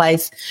 right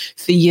place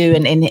for you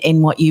and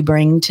in what you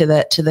bring to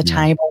the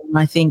table. And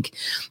I think,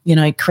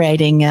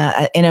 creating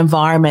an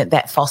environment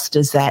that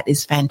fosters that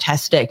is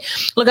fantastic.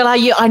 Look,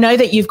 I know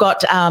that you've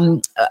got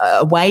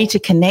a way to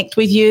connect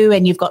with you,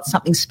 and you've got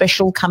something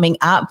special coming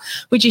up.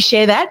 Would you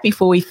share that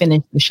before we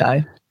finish the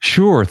show?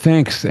 Sure.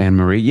 Thanks,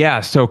 Anne-Marie. Yeah.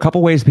 So a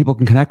couple ways people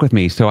can connect with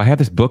me. So I have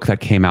this book that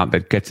came out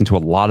that gets into a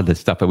lot of the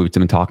stuff that we've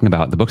been talking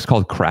about. The book's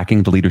called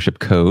Cracking the Leadership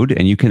Code,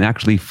 and you can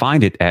actually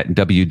find it at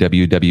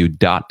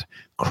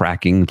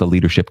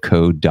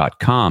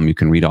www.crackingtheleadershipcode.com. You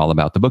can read all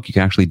about the book. You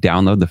can actually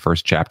download the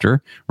first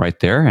chapter right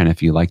there. And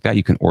if you like that,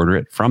 you can order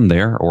it from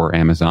there or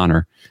Amazon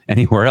or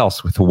anywhere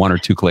else with 1 or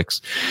 2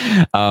 clicks.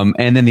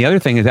 And then the other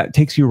thing is that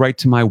takes you right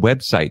to my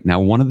website. Now,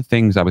 one of the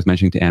things I was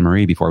mentioning to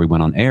Anne-Marie before we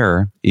went on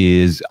air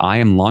is I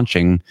am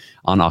launching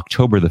on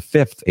October the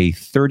 5th, a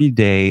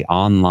 30-day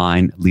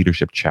online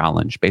leadership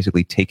challenge,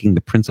 basically taking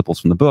the principles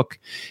from the book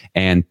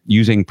and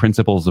using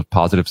principles of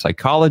positive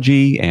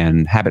psychology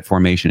and habit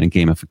formation and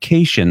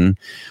gamification.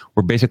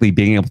 We're basically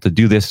being able to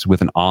do this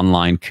with an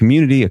online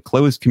community, a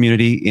closed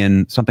community,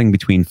 in something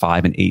between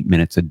 5 and 8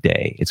 minutes a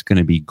day. It's going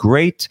to be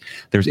great.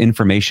 There's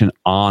information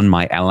on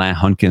my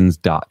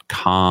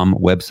alainhunkins.com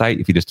website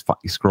if you just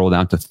scroll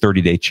down to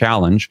 30-day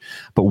challenge.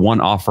 But one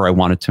offer I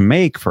wanted to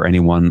make for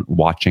anyone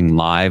watching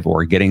live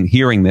or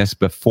hearing this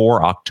before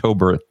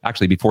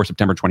before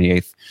September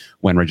 28th,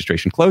 when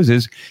registration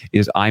closes,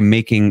 is I'm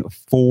making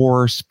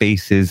 4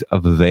 spaces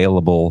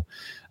available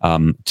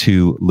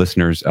to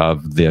listeners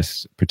of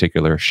this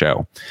particular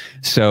show.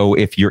 So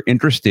if you're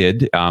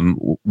interested,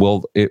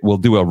 we'll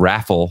do a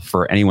raffle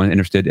for anyone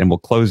interested, and we'll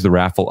close the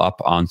raffle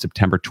up on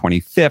September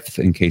 25th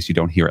in case you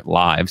don't hear it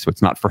live. So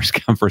it's not first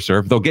come, first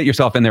serve. They'll get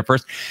yourself in there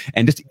first,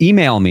 and just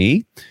email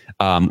me.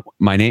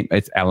 My name,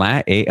 it's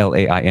Alain,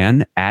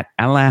 ALAIN, at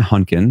Alain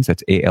Hunkins.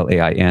 That's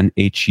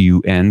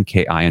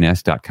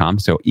ALAINHUNKINS.com.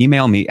 So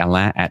email me,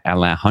 Alain, at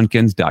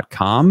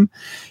AlainHunkins.com,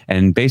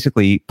 and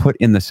basically put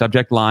in the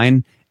subject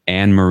line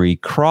Anne-Marie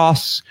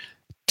Cross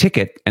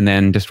ticket, and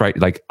then just write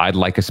I'd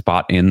like a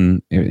spot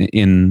in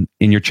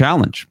your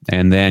challenge,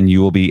 and then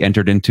you will be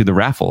entered into the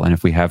raffle. And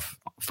if we have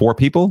 4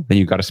 people, then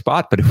you've got a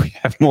spot. But if we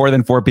have more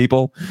than 4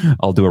 people,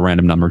 I'll do a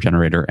random number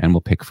generator and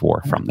we'll pick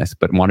 4 from this.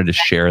 But wanted to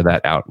share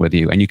that out with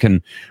you, and you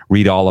can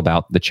read all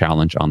about the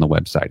challenge on the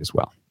website as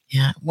well.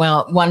 Yeah,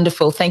 well,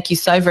 wonderful. Thank you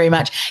so very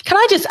much. Can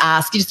I just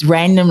ask, just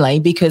randomly,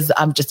 because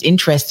I'm just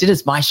interested,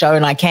 it's my show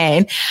and I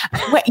can,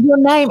 your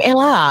name,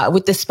 Ella,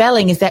 with the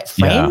spelling, is that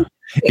French? Yeah.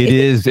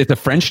 It's a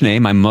French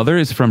name. My mother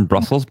is from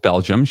Brussels,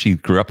 Belgium. She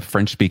grew up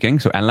French speaking.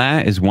 So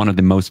Alain is one of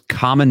the most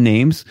common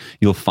names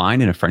you'll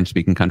find in a French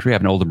speaking country. I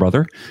have an older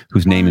brother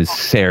whose name is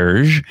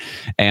Serge.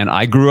 And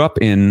I grew up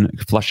in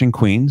Flushing,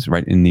 Queens,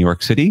 right in New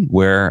York City,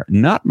 where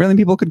not really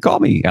people could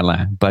call me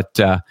Alain. But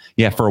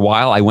for a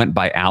while I went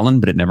by Alan,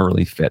 but it never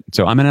really fit.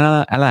 So I'm an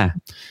Alain.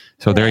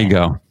 So there you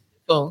go.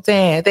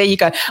 There you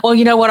go. Well,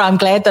 you know what? I'm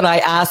glad that I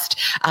asked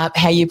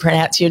how you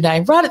pronounce your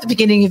name right at the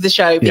beginning of the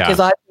show,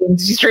 because I've been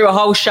through a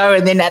whole show,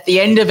 and then at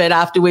the end of it,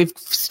 after we've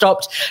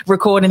stopped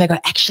recording, they go,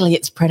 actually,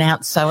 it's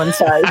pronounced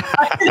so-and-so.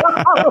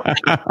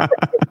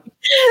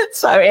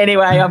 So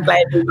anyway, I'm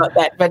glad we got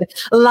that. But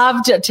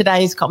loved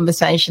today's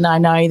conversation. I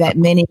know that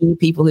many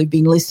people who've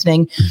been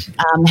listening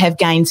have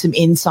gained some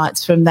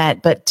insights from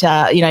that. But,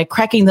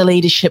 cracking the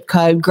leadership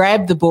code,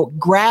 grab the book,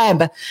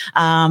 grab,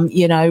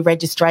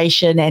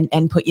 registration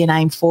and put your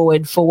name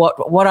forward for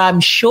what I'm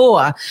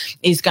sure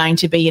is going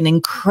to be an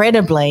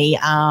incredibly,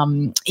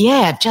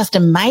 just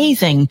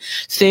amazing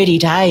 30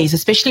 days,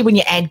 especially when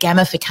you add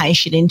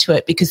gamification into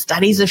it, because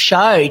studies have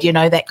showed,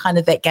 that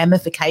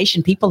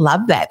gamification, people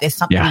love that. There's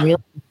something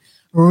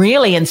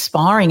really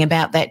inspiring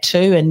about that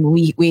too. And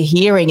we're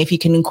hearing, if you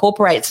can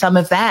incorporate some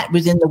of that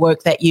within the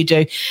work that you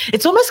do,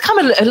 it's almost come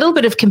a little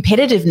bit of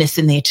competitiveness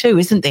in there too,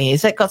 isn't there?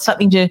 Has that got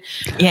something to,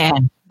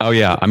 Oh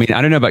yeah, I mean,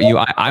 I don't know about you.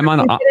 I'm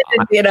on.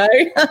 You know,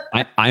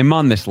 I'm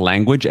on this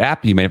language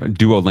app. You may have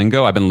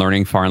Duolingo. I've been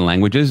learning foreign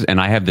languages,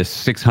 and I have this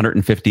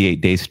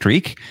 658-day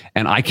streak,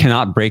 and I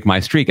cannot break my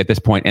streak at this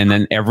point. And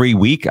then every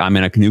week, I'm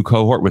in a new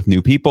cohort with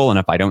new people, and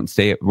if I don't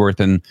stay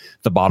within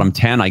the bottom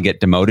 10, I get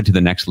demoted to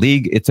the next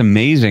league. It's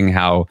amazing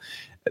how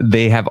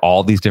they have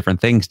all these different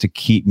things to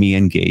keep me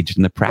engaged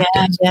in the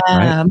practice.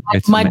 Yeah.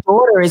 Right? My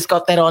daughter has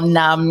got that on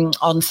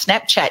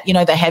Snapchat. You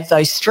know, they have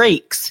those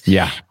streaks.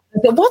 Yeah. I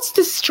said, what's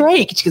the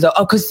streak? She goes,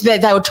 oh, because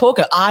they were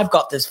talking, I've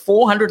got this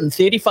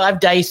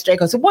 435-day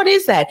streak. I said, what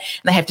is that?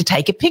 And they have to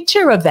take a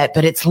picture of that.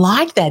 But it's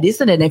like that,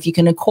 isn't it? And if you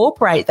can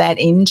incorporate that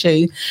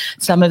into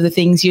some of the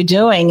things you're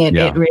doing, it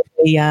really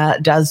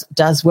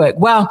does work.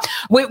 Well,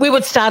 we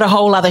would start a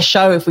whole other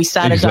show if we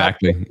started that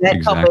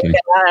topic.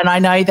 And I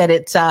know that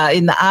it's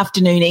in the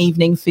afternoon,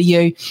 evening for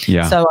you.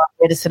 Yeah. So I'm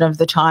reticent of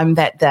the time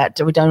that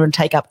we don't want to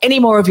take up any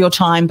more of your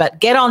time, but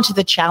get onto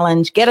the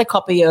challenge, get a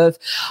copy of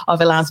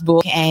Alain's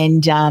book,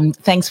 and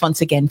thanks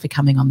once again for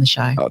coming on the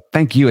show. Oh,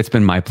 thank you. It's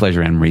been my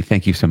pleasure, Anne-Marie.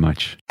 Thank you so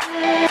much.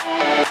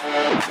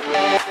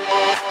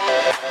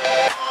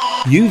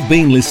 You've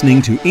been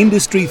listening to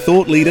Industry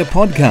Thought Leader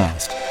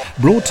Podcast,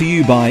 brought to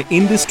you by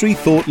Industry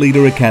Thought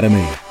Leader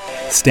Academy.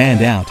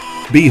 Stand out,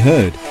 be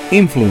heard,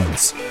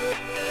 influence.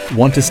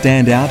 Want to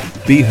stand out,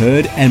 be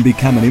heard, and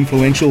become an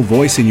influential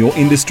voice in your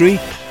industry?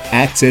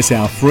 Access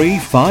our free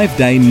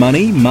 5-day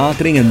money,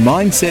 marketing, and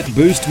mindset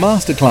boost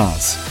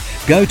masterclass.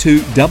 Go to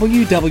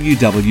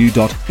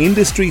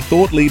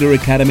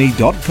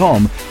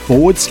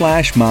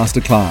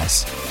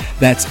www.industrythoughtleaderacademy.com/masterclass.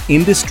 That's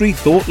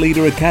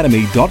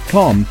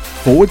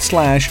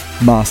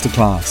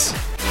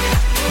industrythoughtleaderacademy.com/masterclass.